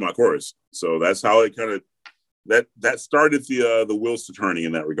let you into my chorus. So that's how it kind of, that started the wheels to turning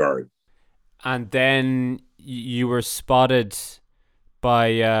in that regard. And then you were spotted by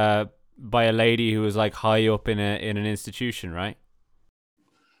a lady who was like high up in an institution, right?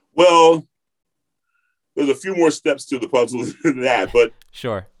 Well, there's a few more steps to the puzzle than that, but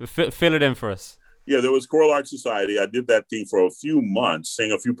sure, fill it in for us. Yeah, there was Choral Arts Society. I did that thing for a few months,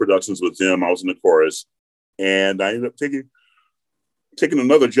 sang a few productions with them. I was in the chorus, and I ended up taking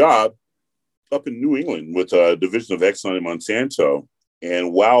another job up in New England with a division of Exxon in Monsanto.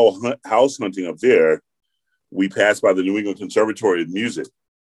 And while house hunting up there, we passed by the New England Conservatory of Music.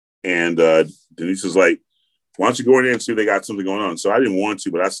 And Denise was like, why don't you go in there and see if they got something going on? So I didn't want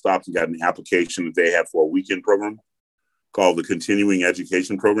to, but I stopped and got an application that they had for a weekend program called the Continuing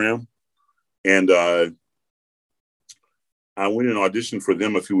Education Program. And I went and auditioned for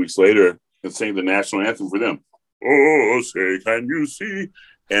them a few weeks later and sang the national anthem for them. Oh, say, can you see?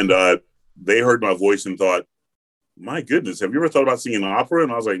 And they heard my voice and thought, my goodness, have you ever thought about singing opera?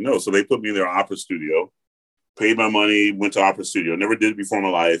 And I was like, no. So they put me in their opera studio, paid my money, went to opera studio. Never did it before in my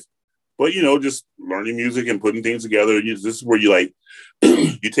life. But, you know, just learning music and putting things together. This is where you like,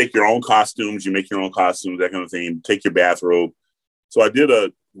 you take your own costumes, you make your own costumes, that kind of thing, take your bathrobe. So I did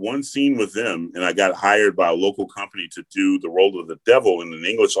one scene with them, and I got hired by a local company to do the role of the devil in an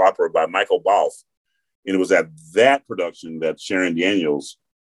English opera by Michael Balfe. And it was at that production that Sharon Daniels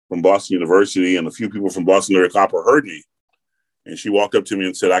from Boston University and a few people from Boston Lyric Opera heard me. And she walked up to me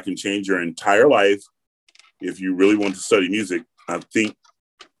and said, I can change your entire life if you really want to study music. I think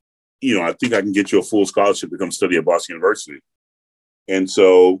I can get you a full scholarship to come study at Boston University. And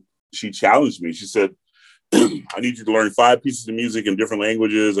so she challenged me. She said, I need you to learn 5 pieces of music in different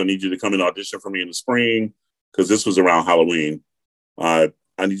languages. I need you to come and audition for me in the spring, because this was around Halloween. I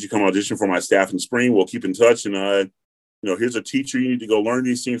need you to come audition for my staff in the spring. We'll keep in touch. And, here's a teacher you need to go learn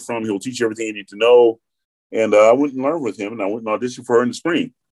these things from. He'll teach you everything you need to know. And I went and learned with him, and I went and auditioned for her in the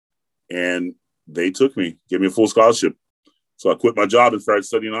spring. And they took me, gave me a full scholarship. So I quit my job and started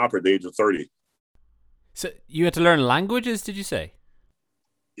studying opera at the age of 30. So you had to learn languages, did you say?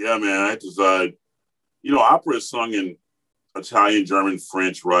 Yeah, man. I had to, opera is sung in Italian, German,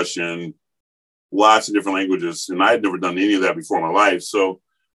 French, Russian, lots of different languages. And I had never done any of that before in my life. So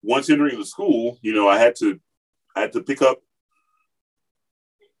once entering the school, I had to pick up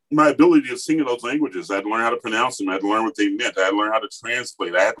my ability to sing in those languages. I had to learn how to pronounce them. I had to learn what they meant. I had to learn how to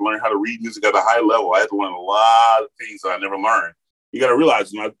translate. I had to learn how to read music at a high level. I had to learn a lot of things that I never learned. You got to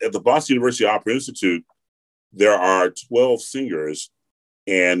realize at the Boston University Opera Institute, there are 12 singers,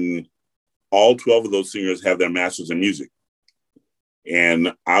 and all 12 of those singers have their master's in music.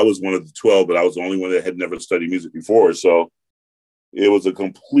 And I was one of the 12, but I was the only one that had never studied music before. So it was a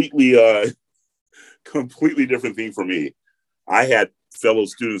completely different thing for me. I had fellow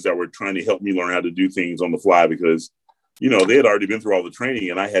students that were trying to help me learn how to do things on the fly because, they had already been through all the training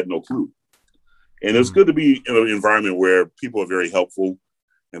and I had no clue. And it's good to be in an environment where people are very helpful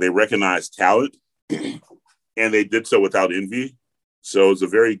and they recognize talent and they did so without envy. So it's a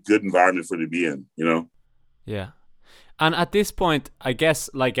very good environment for you to be in, Yeah. And at this point, I guess,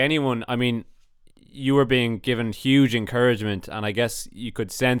 like anyone, I mean, you were being given huge encouragement, and I guess you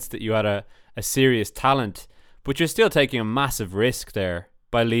could sense that you had a serious talent, but you're still taking a massive risk there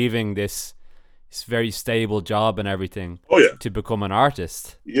by leaving this very stable job and everything. Oh yeah. To become an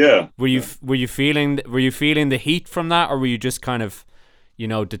artist. Yeah. Were you feeling the heat from that, or were you just kind of,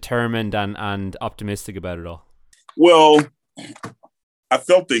 determined and optimistic about it all? Well, I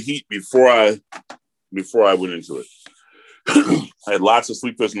felt the heat before I went into it. I had lots of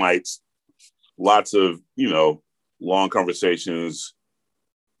sleepless nights, lots of, long conversations,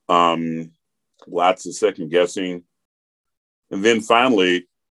 lots of second guessing. And then finally,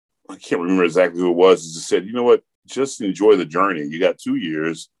 I can't remember exactly who it was, just said, you know what, just enjoy the journey. You got 2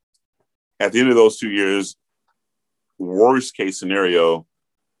 years. At the end of those 2 years, worst case scenario,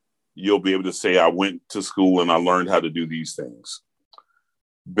 you'll be able to say, I went to school and I learned how to do these things.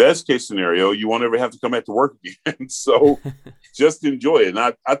 Best case scenario, you won't ever have to come back to work again. So just enjoy it. And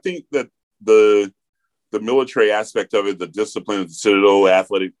I think that the military aspect of it, the discipline, the Citadel,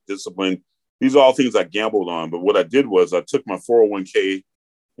 athletic discipline, these are all things I gambled on. But what I did was I took my 401k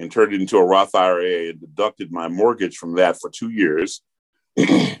and turned it into a Roth IRA and deducted my mortgage from that for 2 years.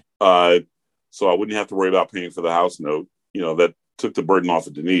 So I wouldn't have to worry about paying for the house note. That took the burden off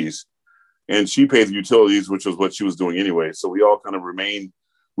of Denise. And she paid the utilities, which was what she was doing anyway. So we all kind of remained,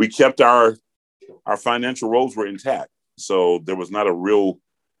 we kept our financial roles were intact. So there was not a real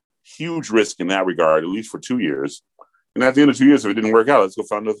huge risk in that regard, at least for 2 years. And at the end of 2 years, if it didn't work out, let's go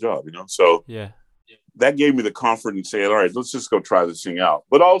find another job, So yeah, that gave me the comfort in saying, all right, let's just go try this thing out.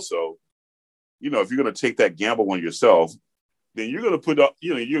 But also, if you're going to take that gamble on yourself, then you're going to put up,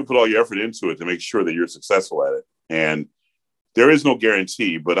 you're going to put all your effort into it to make sure that you're successful at it. And there is no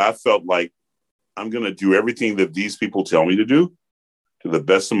guarantee, but I felt like I'm going to do everything that these people tell me to do to the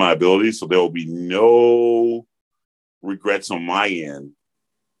best of my ability. So there will be no regrets on my end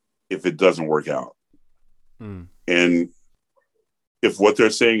if it doesn't work out. And if what they're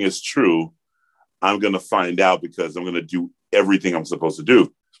saying is true, I'm going to find out because I'm going to do everything I'm supposed to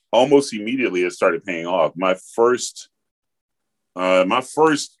do. Almost immediately, it started paying off. My first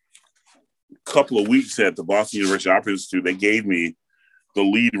couple of weeks at the Boston University Opera Institute, they gave me the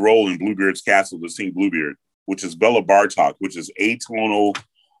lead role in Bluebeard's Castle to sing Bluebeard, which is Bela Bartok, which is atonal,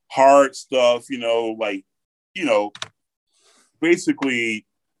 hard stuff, basically,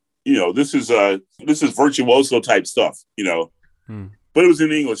 this is virtuoso type stuff, but it was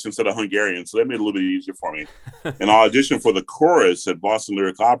in English instead of Hungarian. So that made it a little bit easier for me. And I auditioned for the chorus at Boston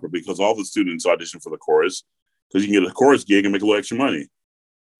Lyric Opera because all the students audition for the chorus because you can get a chorus gig and make a little extra money.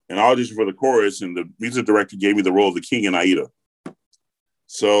 And I auditioned for the chorus, and the music director gave me the role of the king in Aida.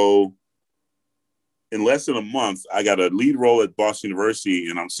 So in less than a month, I got a lead role at Boston University,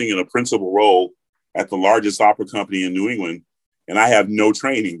 and I'm singing a principal role at the largest opera company in New England, and I have no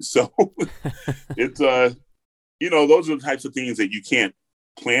training. So it's, those are the types of things that you can't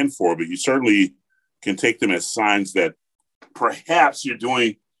plan for, but you certainly can take them as signs that perhaps you're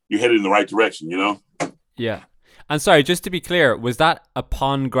headed in the right direction, Yeah. And sorry, just to be clear, was that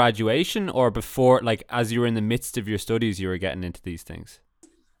upon graduation or before, like as you were in the midst of your studies, you were getting into these things?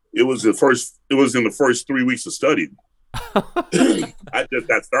 It was in the first 3 weeks of studying. I just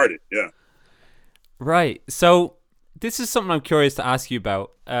got started. Yeah. Right. So this is something I'm curious to ask you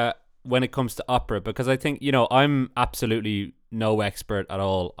about when it comes to opera, because I think, I'm absolutely no expert at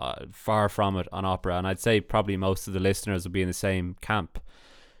all, far from it on opera. And I'd say probably most of the listeners will be in the same camp.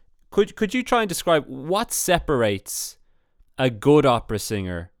 Could you try and describe what separates a good opera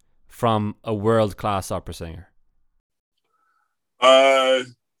singer from a world-class opera singer?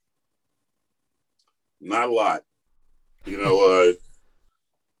 Not a lot. You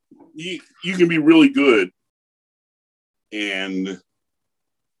can be really good, and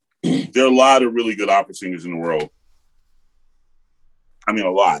there are a lot of really good opera singers in the world. I mean,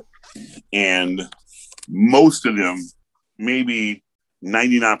 a lot. And most of them maybe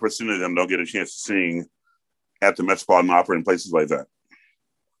 99% of them don't get a chance to sing at the Metropolitan Opera and places like that.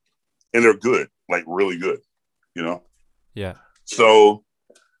 And they're good, like really good, you know? Yeah. So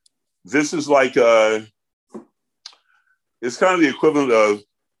this is like, it's kind of the equivalent of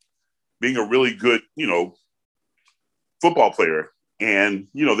being a really good, you know, football player. And,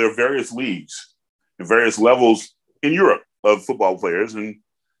 you know, there are various leagues and various levels in Europe of football players. And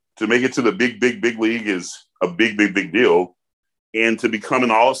to make it to the big league is a big deal. And to become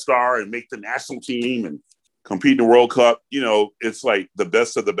an all-star and make the national team and compete in the World Cup, you know, it's like the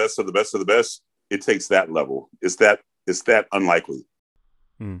best of the best of the best of the best. It takes that level. It's that unlikely.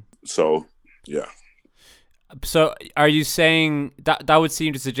 So, yeah. So are you saying that would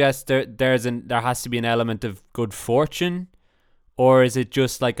seem to suggest there has to be an element of good fortune, or is it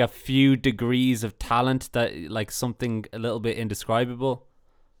just like a few degrees of talent, that like something a little bit indescribable?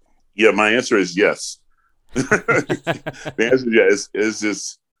 Yeah, my answer is yes. The answer is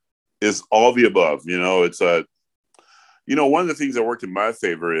yes. Is all the above. You know, it's you know, one of the things that worked in my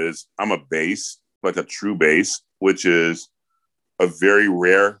favor is I'm a bass, like a true bass, which is a very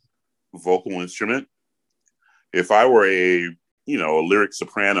rare vocal instrument. If I were a lyric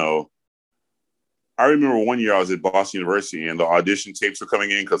soprano, I remember one year I was at Boston University and the audition tapes were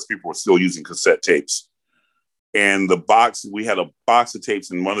coming in because people were still using cassette tapes. And we had a box of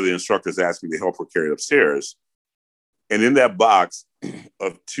tapes, and one of the instructors asked me to help her carry it upstairs. And in that box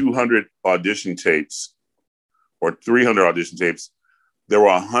of 200 audition tapes or 300 audition tapes, there were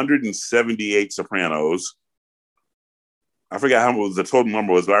 178 sopranos. I forgot how much the total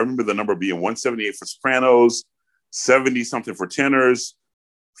number was, but I remember the number being 178 for sopranos, 70 something for tenors,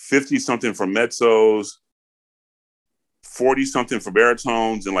 50 something for mezzos, 40 something for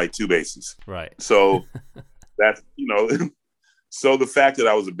baritones, and like 2 basses. Right. So that's, you know, so the fact that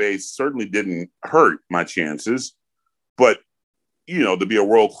I was a bass certainly didn't hurt my chances. But, you know, to be a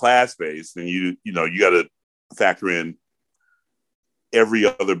world-class bass, then you got to factor in every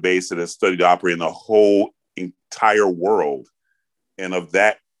other bass that has studied opera in the whole entire world. And of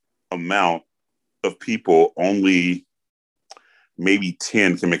that amount of people, only maybe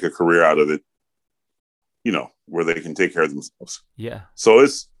 10 can make a career out of it, you know, where they can take care of themselves. Yeah. So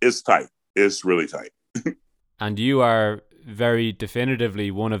it's tight. It's really tight. And you are very definitively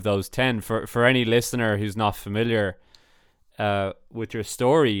one of those 10. For any listener who's not familiar with your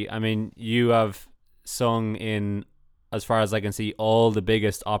story, I mean, you have sung in, as far as I can see, all the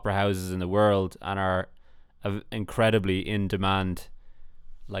biggest opera houses in the world and are incredibly in demand,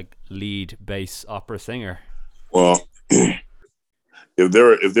 like lead bass opera singer. Well, if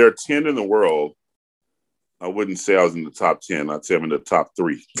there are 10 in the world, I wouldn't say I was in the top 10. I'd say I'm in the top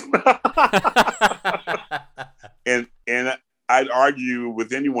 3. and I'd argue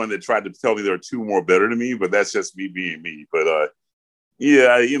with anyone that tried to tell me there are 2 more better than me, but that's just me being me. But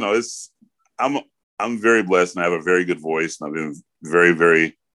yeah, you know, I'm very blessed and I have a very good voice, and I've been very,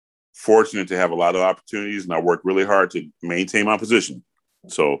 very fortunate to have a lot of opportunities, and I work really hard to maintain my position.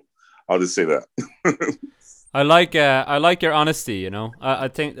 So I'll just say that. I like your honesty. You know, I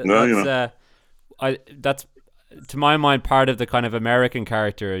think that's to my mind part of the kind of American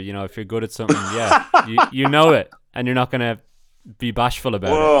character. You know, if you're good at something, yeah, you know it, and you're not gonna be bashful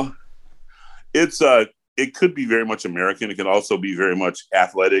about it. Well, it could be very much American. It can also be very much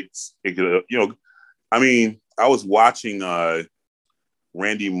athletics. It could, you know, I mean, I was watching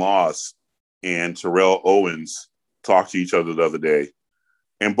Randy Moss and Terrell Owens talk to each other the other day.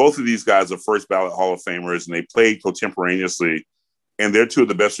 And both of these guys are first ballot Hall of Famers, and they played contemporaneously. And they're 2 of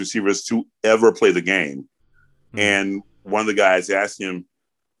the best receivers to ever play the game. Mm-hmm. And one of the guys asked him,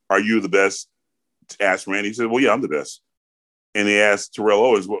 "Are you the best?" Asked Randy. He said, "Well, yeah, I'm the best." And they asked Terrell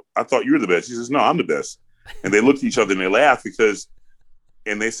Owens, "Well, I thought you were the best." He says, "No, I'm the best." And they looked at each other and they laughed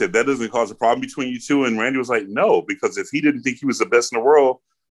and they said, "That doesn't cause a problem between you two." And Randy was like, "No, because if he didn't think he was the best in the world,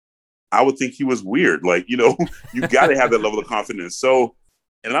 I would think he was weird. Like, you know, you got to have that level of confidence." So,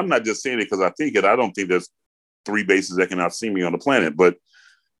 and I'm not just saying it because I think it. I don't think there's 3 bases that can outsing me on the planet. But,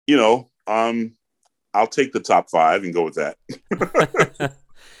 you know, I'll take the top 5 and go with that.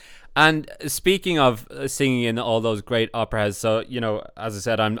 And speaking of singing in all those great operas, so, you know, as I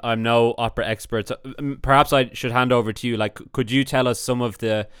said, I'm no opera expert. So perhaps I should hand over to you. Like, could you tell us some of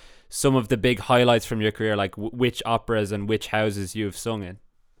the big highlights from your career, like which operas and which houses you've sung in?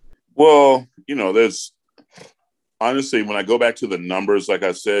 Well, you know, there's honestly, when I go back to the numbers, like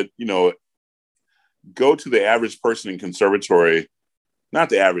I said, you know, go to the average person in conservatory, not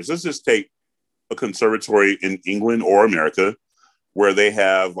the average. Let's just take a conservatory in England or America, where they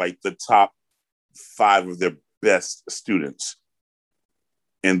have like the top 5 of their best students.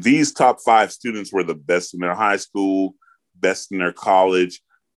 And these top 5 students were the best in their high school, best in their college,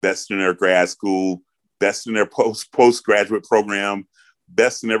 best in their grad school, best in their postgraduate program,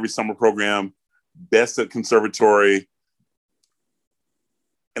 best in every summer program, best at conservatory.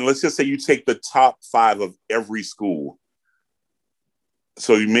 And let's just say you take the top 5 of every school.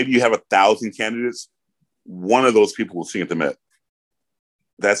 So maybe you have 1,000 candidates. One of those people will sing at the Met.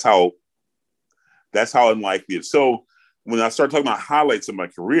 That's how unlikely it is. So when I start talking about highlights of my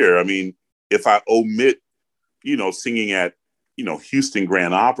career, I mean, if I omit, singing at, Houston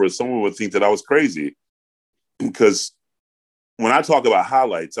Grand Opera, someone would think that I was crazy. Because when I talk about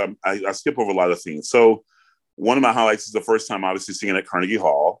highlights, I skip over a lot of things. So one of my highlights is the first time obviously singing at Carnegie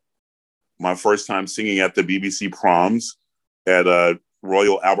Hall, my first time singing at the BBC Proms at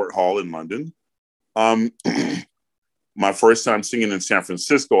Royal Albert Hall in London. My first time singing in San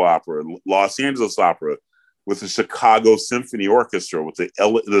Francisco Opera, Los Angeles Opera, with the Chicago Symphony Orchestra, with the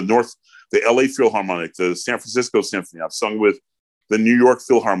LA Philharmonic, the San Francisco Symphony. I've sung with the New York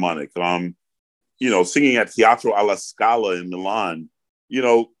Philharmonic. Singing at Teatro alla Scala in Milan.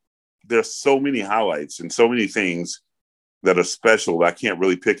 There's so many highlights and so many things that are special that I can't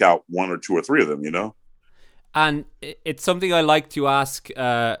really pick out 1 or 2 or 3 of them. And it's something I like to ask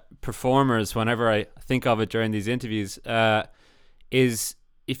performers whenever I think of it during these interviews, is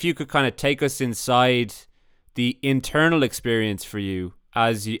if you could kind of take us inside the internal experience for you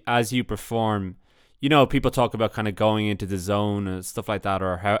as you perform. People talk about kind of going into the zone and stuff like that,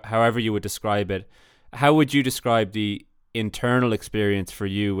 or however you would describe it. How would you describe the internal experience for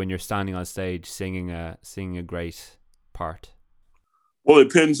you when you're standing on stage singing a great part? Well, it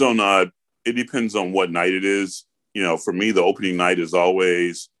depends on what night it is. For me, the opening night is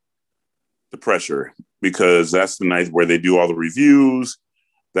always the pressure, because that's the night where they do all the reviews.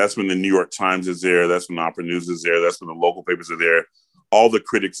 That's when the New York Times is there. That's when Opera News is there. That's when the local papers are there. All the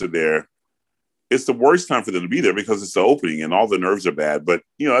critics are there. It's the worst time for them to be there because it's the opening and all the nerves are bad. But,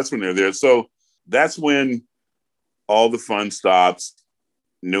 that's when they're there. So that's when all the fun stops.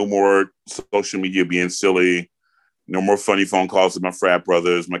 No more social media being silly. No more funny phone calls with my frat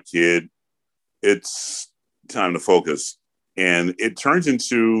brothers, my kid. It's time to focus. And it turns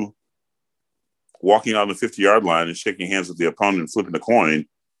into walking out on the 50-yard line and shaking hands with the opponent and flipping the coin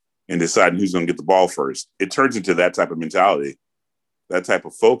and deciding who's going to get the ball first. It turns into that type of mentality, that type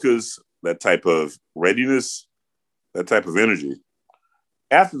of focus, that type of readiness, that type of energy.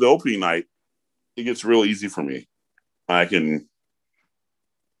 After the opening night, it gets real easy for me. I can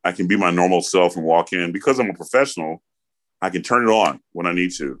be my normal self and walk in. Because I'm a professional, I can turn it on when I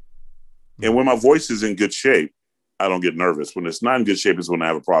need to. And when my voice is in good shape, I don't get nervous. When it's not in good shape is when I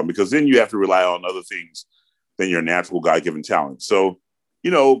have a problem, because then you have to rely on other things than your natural God-given talent. So,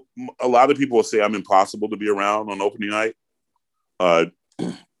 a lot of people will say I'm impossible to be around on opening night.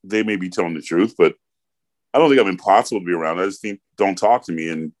 They may be telling the truth, but I don't think I'm impossible to be around. I just think don't talk to me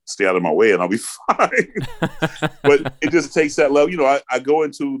and stay out of my way and I'll be fine. But it just takes that level. I go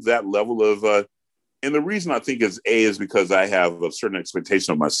into that level of, and the reason I think is because I have a certain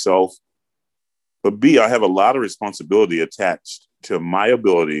expectation of myself, but B, I have a lot of responsibility attached to my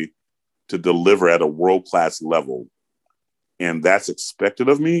ability to deliver at a world-class level. And that's expected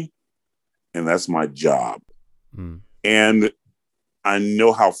of me. And that's my job. And I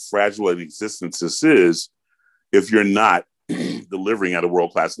know how fragile an existence this is if you're not delivering at a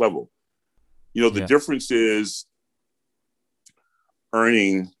world-class level. The difference is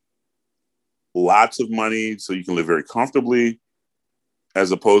earning lots of money so you can live very comfortably,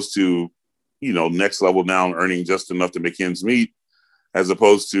 as opposed to, next level down, earning just enough to make ends meet, as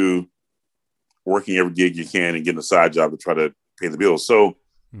opposed to working every gig you can and getting a side job to try to pay the bills. So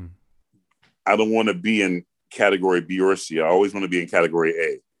I don't want to be in category B or C. I always want to be in category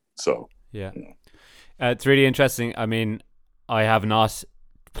A. So, it's really interesting. I mean, I have not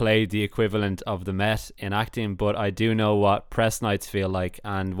played the equivalent of the Met in acting, but I do know what press nights feel like,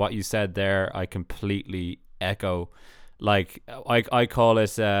 and what you said there, I completely echo. Like, I call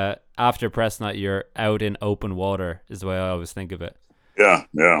it after press night, you're out in open water, is the way I always think of it. Yeah.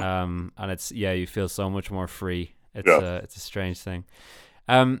 And it's, you feel so much more free. It's a strange thing.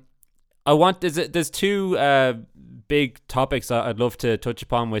 There's 2 big topics I'd love to touch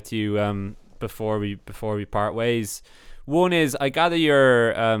upon with you before we part ways. One is, I gather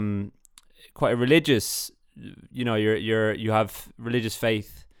you're quite a religious, you have religious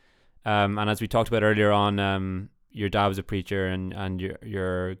faith, and as we talked about earlier on, your dad was a preacher and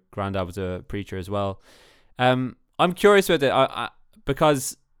your granddad was a preacher as well. I'm curious with it,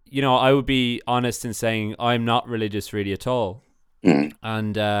 because I would be honest in saying I'm not religious really at all.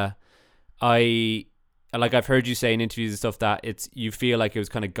 And I've heard you say in interviews and stuff that you feel like it was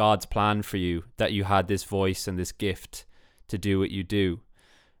kind of God's plan for you, that you had this voice and this gift to do what you do.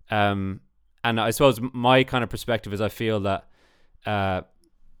 And I suppose my kind of perspective is I feel that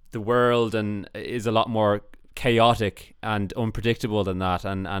the world is a lot more chaotic and unpredictable than that,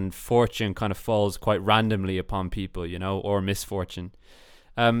 and fortune kind of falls quite randomly upon people, or misfortune.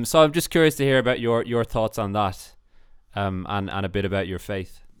 So I'm just curious to hear about your thoughts on that, and a bit about your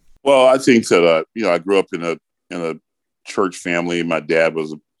faith. Well, I think that I grew up in a church family. My dad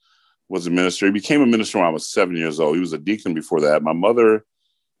was a minister. He became a minister when I was 7 years old. He was a deacon before that. My mother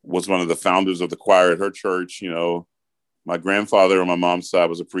was one of the founders of the choir at her church. My grandfather on my mom's side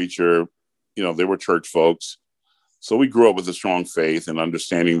was a preacher. They were church folks. So we grew up with a strong faith and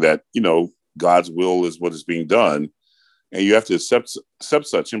understanding that, God's will is what is being done. And you have to accept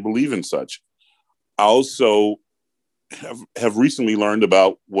such and believe in such. I also have recently learned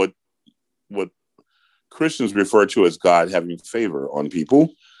about what Christians refer to as God having favor on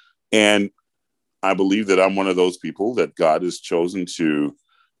people. And I believe that I'm one of those people that God has chosen to,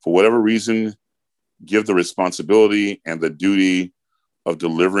 for whatever reason, give the responsibility and the duty of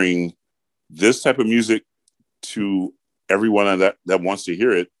delivering this type of music to everyone that wants to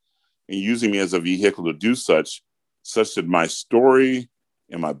hear it, and using me as a vehicle to do such that my story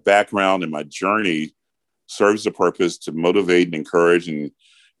and my background and my journey serves the purpose to motivate and encourage and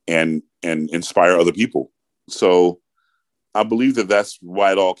inspire other people. So I believe that that's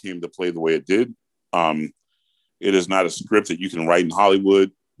why it all came to play the way it did. It is not a script that you can write in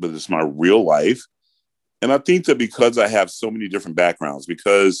Hollywood, but it's my real life. And I think that because I have so many different backgrounds,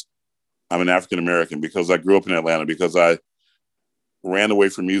 because I'm an African-American, because I grew up in Atlanta, because I ran away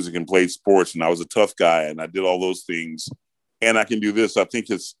from music and played sports and I was a tough guy and I did all those things, and I can do this, I think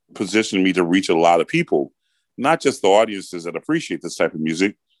it's positioned me to reach a lot of people, not just the audiences that appreciate this type of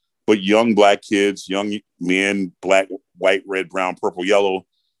music, but young Black kids, young men, black, white, red, brown, purple, yellow,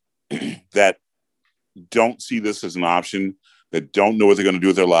 that don't see this as an option, that don't know what they're going to do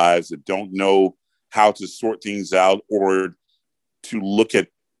with their lives, that don't know how to sort things out or to look at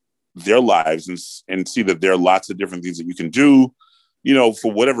their lives and see that there are lots of different things that you can do.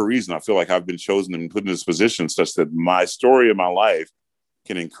 For whatever reason, I feel like I've been chosen and put in this position such that my story of my life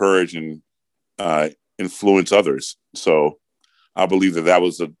can encourage and influence others. So I believe that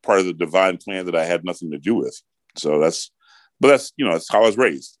was a part of the divine plan that I had nothing to do with. So that's how I was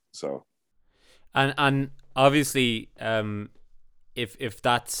raised. So, and obviously, if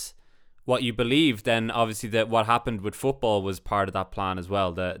that's what you believe, then obviously that what happened with football was part of that plan as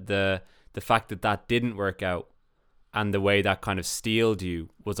well. The fact that didn't work out and the way that kind of steeled you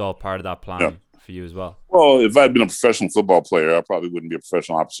was all part of that plan for you as well. Well, if I'd been a professional football player, I probably wouldn't be a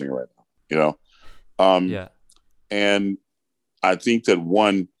professional opera singer right now. And I think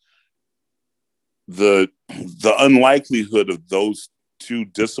that the unlikelihood of those two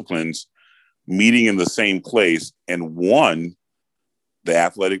disciplines meeting in the same place, and one, the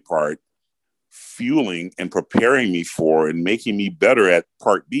athletic part, fueling and preparing me for and making me better at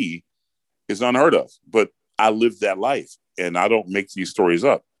part B, is unheard of. But I lived that life, and I don't make these stories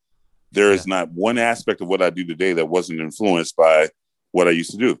up. There is not one aspect of what I do today that wasn't influenced by what I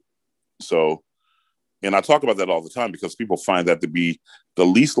used to do. So, and I talk about that all the time because people find that to be the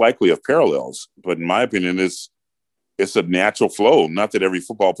least likely of parallels. But in my opinion, it's a natural flow. Not that every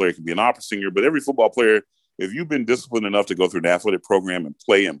football player can be an opera singer, but every football player, if you've been disciplined enough to go through an athletic program and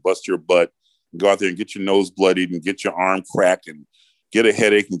play and bust your butt, and go out there and get your nose bloodied and get your arm cracked and get a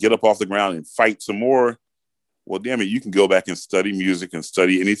headache and get up off the ground and fight some more, well, damn it, you can go back and study music and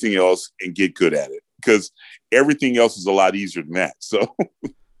study anything else and get good at it, because everything else is a lot easier than that. So,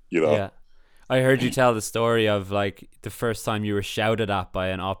 Yeah. I heard you tell the story of like the first time you were shouted at by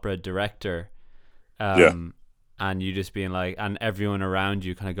an opera director. And you just being like, and everyone around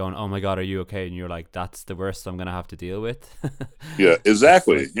you kind of going, "Oh my God, are you okay?" And you're like, "That's the worst I'm going to have to deal with." Yeah,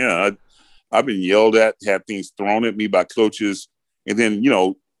 exactly. Yeah. I've been yelled at, had things thrown at me by coaches. And then,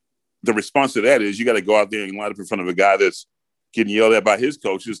 the response to that is you got to go out there and line up in front of a guy that's getting yelled at by his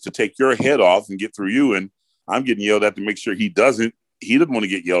coaches to take your head off and get through you. And I'm getting yelled at to make sure he doesn't want to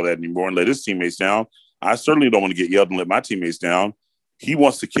get yelled at anymore and let his teammates down. I certainly don't want to get yelled and let my teammates down. He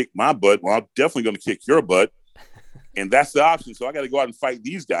wants to kick my butt. Well, I'm definitely going to kick your butt. And that's the option. So I got to go out and fight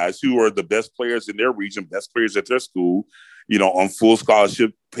these guys who are the best players in their region, best players at their school, on full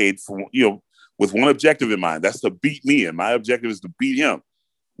scholarship, paid for, with one objective in mind. That's to beat me. And my objective is to beat him.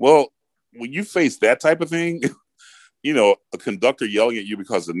 Well, when you face that type of thing, a conductor yelling at you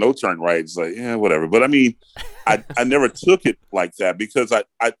because the notes aren't right, it's like, yeah, whatever. But I mean, I never took it like that because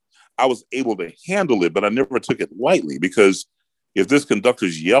I was able to handle it, but I never took it lightly, because if this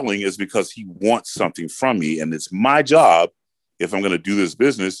conductor's yelling, it's because he wants something from me. And it's my job, if I'm going to do this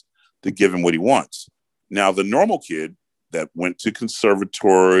business, to give him what he wants. Now, the normal kid that went to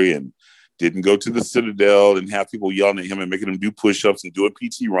conservatory and didn't go to the Citadel and have people yelling at him and making him do push-ups and doing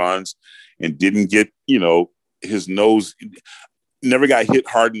PT runs, and didn't get, his nose, never got hit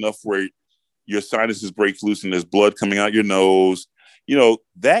hard enough where your sinuses break loose and there's blood coming out your nose.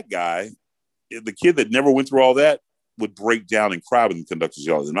 That guy, the kid that never went through all that, would break down and cry when the conductors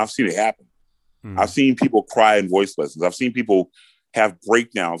yelled. And I've seen it happen. I've seen people cry in voice lessons. I've seen people have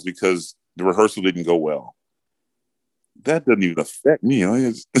breakdowns because the rehearsal didn't go well. That doesn't even affect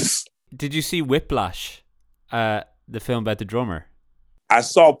me. Did you see Whiplash, the film about the drummer? I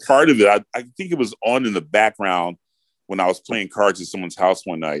saw part of it. I think it was on in the background when I was playing cards at someone's house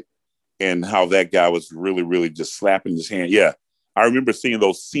one night, and how that guy was really, really just slapping his hand. Yeah, I remember seeing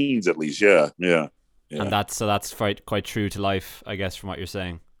those scenes at least. Yeah. And that's quite true to life, I guess, from what you're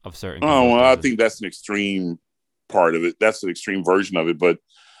saying, of certain. Oh, well, I think that's an extreme part of it. That's an extreme version of it. But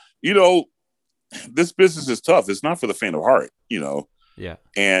this business is tough. It's not for the faint of heart. Yeah.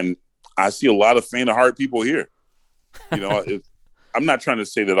 And I see a lot of faint of heart people here. I'm not trying to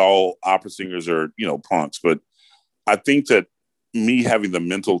say that all opera singers are, punks, but I think that me having the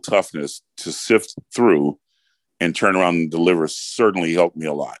mental toughness to sift through and turn around and deliver certainly helped me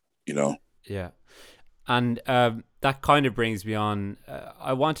a lot, Yeah. And that kind of brings me on.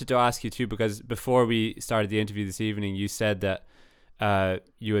 I wanted to ask you too, because before we started the interview this evening, you said that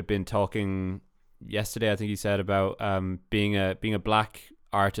you had been talking yesterday, I think you said, about being a black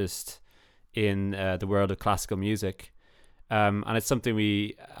artist in the world of classical music. And it's something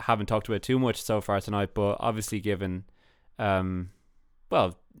we haven't talked about too much so far tonight, but obviously given the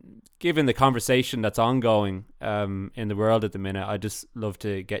conversation that's ongoing in the world at the minute, I'd just love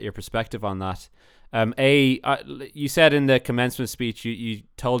to get your perspective on that. You said in the commencement speech, you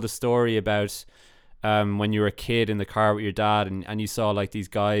told a story about when you were a kid in the car with your dad, and you saw like these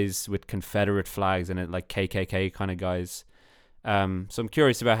guys with Confederate flags in it, like KKK kind of guys. So I'm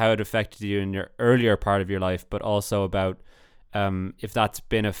curious about how it affected you in your earlier part of your life, but also about if that's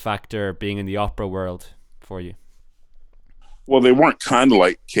been a factor being in the opera world for you. Well, they weren't kind of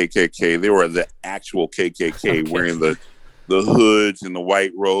like KKK. They were the actual KKK, okay, wearing the hoods and the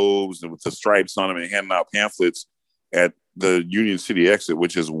white robes and with the stripes on them and handing out pamphlets at the Union City exit,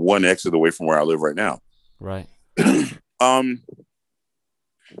 which is one exit away from where I live right now. Right. When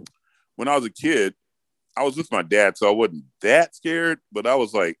I was a kid, I was with my dad, so I wasn't that scared, but I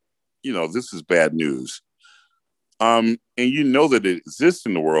was like, this is bad news. And that it exists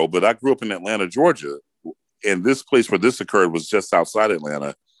in the world, but I grew up in Atlanta, Georgia, and this place where this occurred was just outside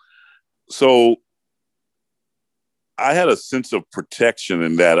Atlanta. So I had a sense of protection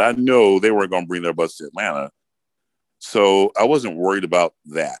in that. I know they weren't going to bring their bus to Atlanta. So I wasn't worried about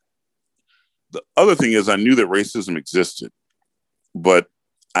that. The other thing is I knew that racism existed, but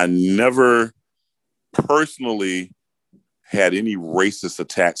I never personally had any racist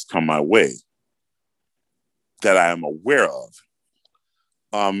attacks come my way that I am aware of.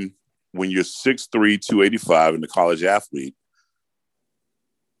 When you're 6'3", 285 and a college athlete,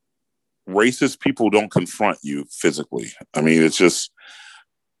 racist people don't confront you physically. I mean, it's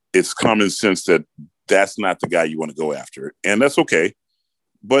common sense that that's not the guy you want to go after. And that's okay.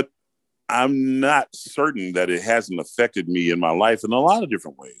 But I'm not certain that it hasn't affected me in my life in a lot of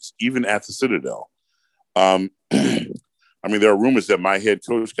different ways, even at the Citadel. There are rumors that my head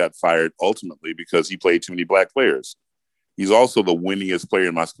coach got fired ultimately because he played too many black players. He's also the winningest player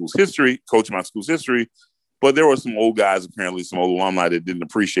in my school's history, coach in my school's history. But there were some old guys, apparently some old alumni, that didn't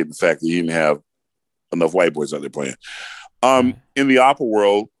appreciate the fact that he didn't have enough white boys out there playing. In the opera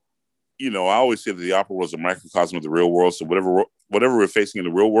world, I always say that the opera world is a microcosm of the real world. So whatever we're facing in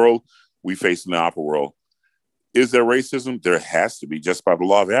the real world, we face in the opera world. Is there racism? There has to be, just by the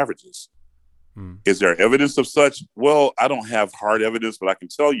law of averages. Is there evidence of such? Well, I don't have hard evidence, but I can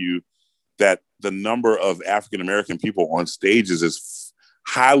tell you that the number of African-American people on stages is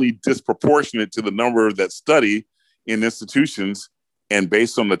highly disproportionate to the number that study in institutions. And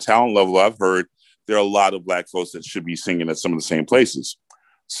based on the talent level I've heard, there are a lot of black folks that should be singing at some of the same places.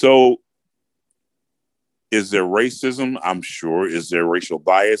 So is there racism? I'm sure. Is there racial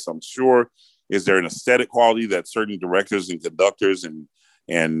bias? I'm sure. Is there an aesthetic quality that certain directors and conductors and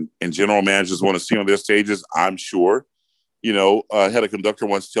general managers want to see on their stages? I'm sure. I had a conductor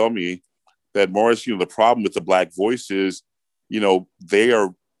once tell me that, Morris, the problem with the black voice is, they are,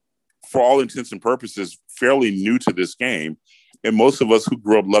 for all intents and purposes, fairly new to this game. And most of us who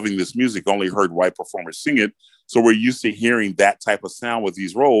grew up loving this music only heard white performers sing it. So we're used to hearing that type of sound with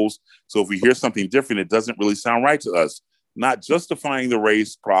these roles. So if we hear something different, it doesn't really sound right to us. Not justifying the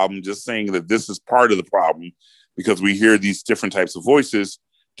race problem, just saying that this is part of the problem because we hear these different types of voices,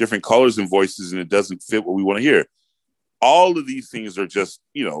 different colors and voices, and it doesn't fit what we want to hear. all of these things are just,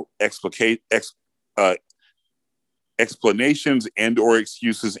 explanations and or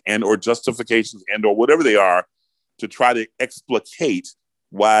excuses and or justifications and or whatever they are to try to explicate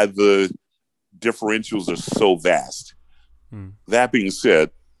why the differentials are so vast. That being said,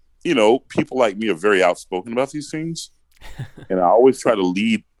 people like me are very outspoken about these things. And I always try to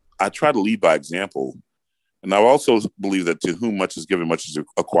lead by example. And I also believe that to whom much is given, much is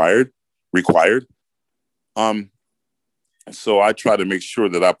required. So I try to make sure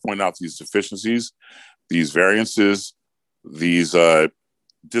that I point out these deficiencies, these variances, these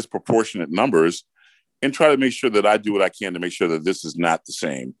disproportionate numbers, and try to make sure that I do what I can to make sure that this is not the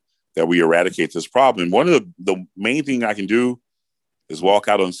same, that we eradicate this problem. And one of the main thing I can do is walk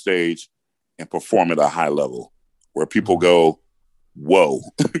out on stage and perform at a high level where people go, whoa,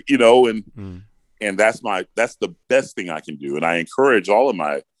 and that's the best thing I can do. And I encourage all of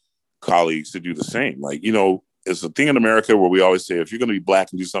my colleagues to do the same. Like, it's a thing in America where we always say, if you're going to be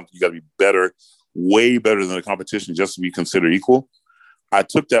black and do something, you got to be better, way better than the competition just to be considered equal. I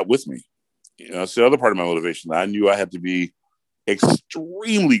took that with me. It's the other part of my motivation. I knew I had to be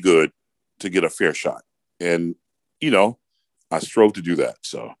extremely good to get a fair shot. And, I strove to do that.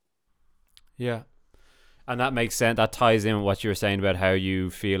 So. Yeah. And that makes sense. That ties in with what you were saying about how you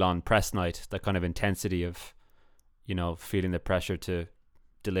feel on press night, that kind of intensity of, feeling the pressure to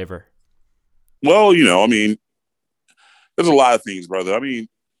deliver. Well, there's a lot of things, brother.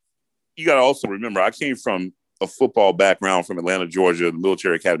 You got to also remember, I came from a football background from Atlanta, Georgia, the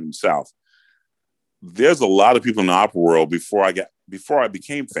military academy in the South. There's a lot of people in the opera world before I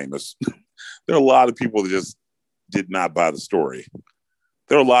became famous. There are a lot of people that just did not buy the story.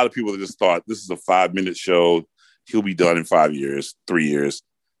 There are a lot of people that just thought this is a 5-minute show. He'll be done in 5 years, 3 years.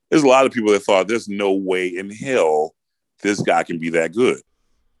 There's a lot of people that thought there's no way in hell this guy can be that good.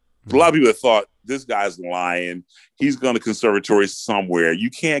 A lot of people that thought this guy's lying. He's going to conservatory somewhere. You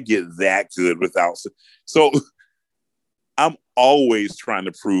can't get that good without. So I'm always trying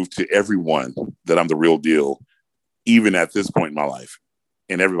to prove to everyone that I'm the real deal, even at this point in my life.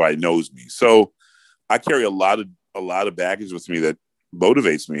 And everybody knows me. So I carry a lot of baggage with me that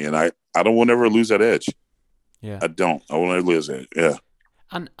motivates me. And I don't want to ever lose that edge. Yeah. I don't. I want to lose it. Yeah.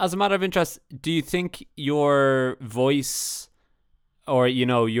 And as a matter of interest, do you think your voice or,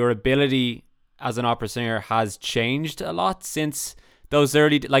 your ability as an opera singer has changed a lot since those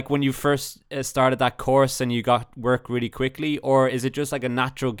early, like when you first started that course and you got work really quickly? Or is it just like a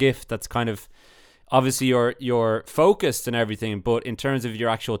natural gift that's kind of, obviously you're focused and everything, but in terms of your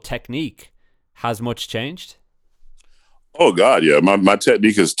actual technique, has much changed? Oh, God, yeah. My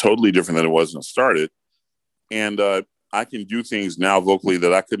technique is totally different than it was when I started. And I can do things now vocally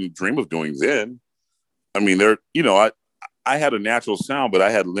that I couldn't dream of doing then. I had a natural sound, but I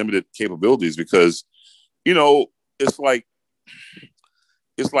had limited capabilities because, it's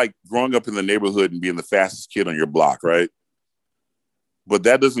like growing up in the neighborhood and being the fastest kid on your block, right? But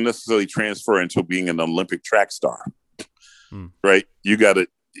that doesn't necessarily transfer into being an Olympic track star, right? You got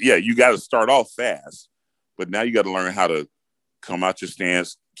to start off fast, but now you got to learn how to come out your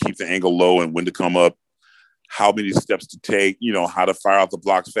stance, keep the angle low and when to come up, how many steps to take, how to fire out the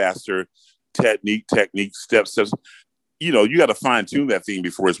blocks faster, technique, steps. You got to fine tune that thing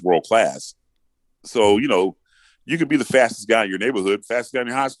before it's world class. So, you could be the fastest guy in your neighborhood, fastest guy in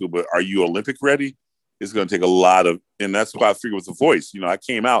your high school, but are you Olympic ready? It's going to take a lot of, and that's why I figured with the voice, I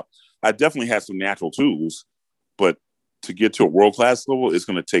came out, I definitely had some natural tools, but to get to a world-class level, it's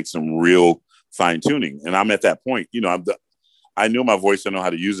going to take some real fine tuning. And I'm at that point, I know my voice, I know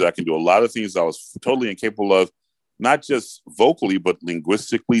how to use it. I can do a lot of things I was totally incapable of, not just vocally, but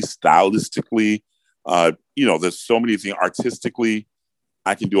linguistically, stylistically, there's so many things artistically.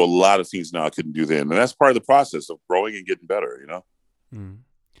 I can do a lot of things now I couldn't do then. And that's part of the process of growing and getting better,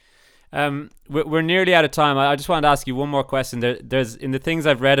 We're nearly out of time. I just wanted to ask you one more question. There's in the things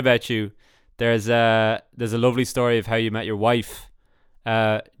I've read about you, there's a lovely story of how you met your wife.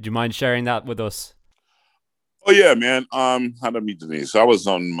 Do you mind sharing that with us? Oh yeah, man. How did I meet Denise? I was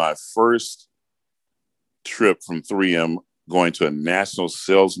on my first trip from 3M going to a national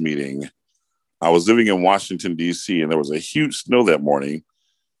sales meeting. I was living in Washington, D.C., and there was a huge snow that morning.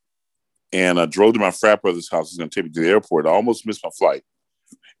 And I drove to my frat brother's house. He was going to take me to the airport. I almost missed my flight.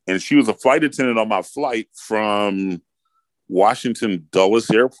 And she was a flight attendant on my flight from Washington Dulles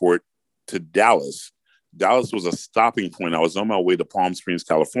Airport to Dallas. Dallas was a stopping point. I was on my way to Palm Springs,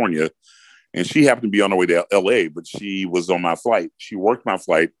 California. And she happened to be on her way to L.A., but she was on my flight. She worked my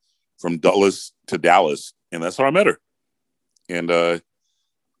flight from Dulles to Dallas. And that's how I met her. And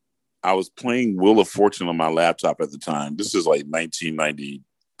I was playing Wheel of Fortune on my laptop at the time. This is like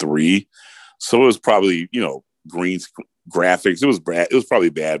 1993. So it was probably, green graphics. It was bad. It was probably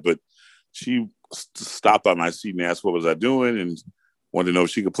bad, but she stopped by my seat and asked what was I doing, and wanted to know if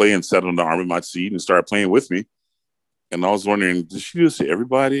she could play, and sat on the arm of my seat and started playing with me. And I was wondering, did she do this to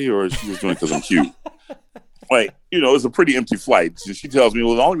everybody, or is she just doing it because I'm cute? Like, it was a pretty empty flight. So she tells me,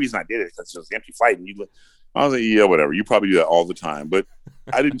 well, the only reason I did it is because it was an empty flight. And I was like, yeah, whatever. You probably do that all the time. But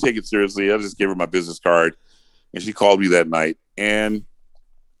I didn't take it seriously. I just gave her my business card, and she called me that night. And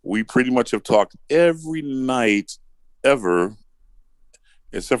we pretty much have talked every night ever,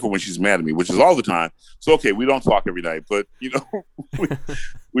 except for when she's mad at me, which is all the time. So, okay, we don't talk every night, but,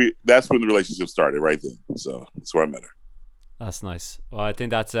 we that's when the relationship started right then. So that's where I met her. That's nice. Well, I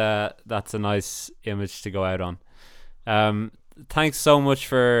think that's a nice image to go out on. Thanks so much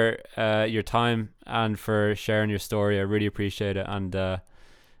for your time and for sharing your story. I really appreciate it. And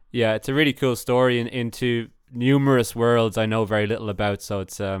yeah, it's a really cool story into numerous worlds I know very little about. So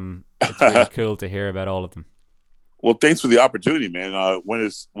it's really cool to hear about all of them. Well, thanks for the opportunity, man. When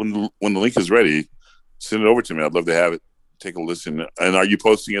the link is ready, send it over to me. I'd love to have it. Take a listen. And are you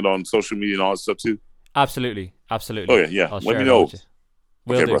posting it on social media and all that stuff too? Absolutely. Okay, yeah. I'll Let me know.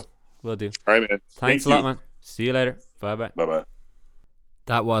 Will do. Bro. Will do. All right, man. Thanks a lot, man. See you later. Bye-bye. Bye-bye.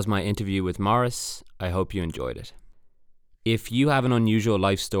 That was my interview with Morris. I hope you enjoyed it. If you have an unusual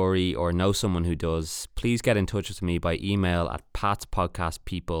life story or know someone who does, please get in touch with me by email at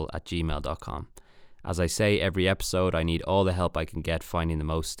patspodcastpeople@gmail.com. As I say every episode, I need all the help I can get finding the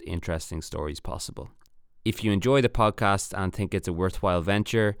most interesting stories possible. If you enjoy the podcast and think it's a worthwhile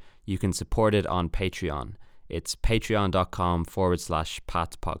venture, you can support it on Patreon. It's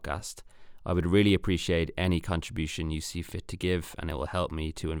patreon.com/patspodcast. I would really appreciate any contribution you see fit to give, and it will help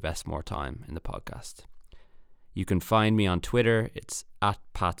me to invest more time in the podcast. You can find me on Twitter. It's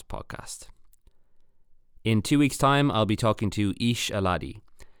 @patspodcast. In 2 weeks' time, I'll be talking to Ish Aladi.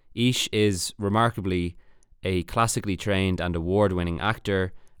 Ish is remarkably a classically trained and award-winning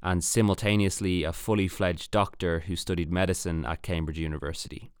actor, and simultaneously a fully fledged doctor who studied medicine at Cambridge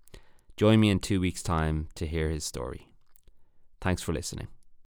University. Join me in 2 weeks' time to hear his story. Thanks for listening.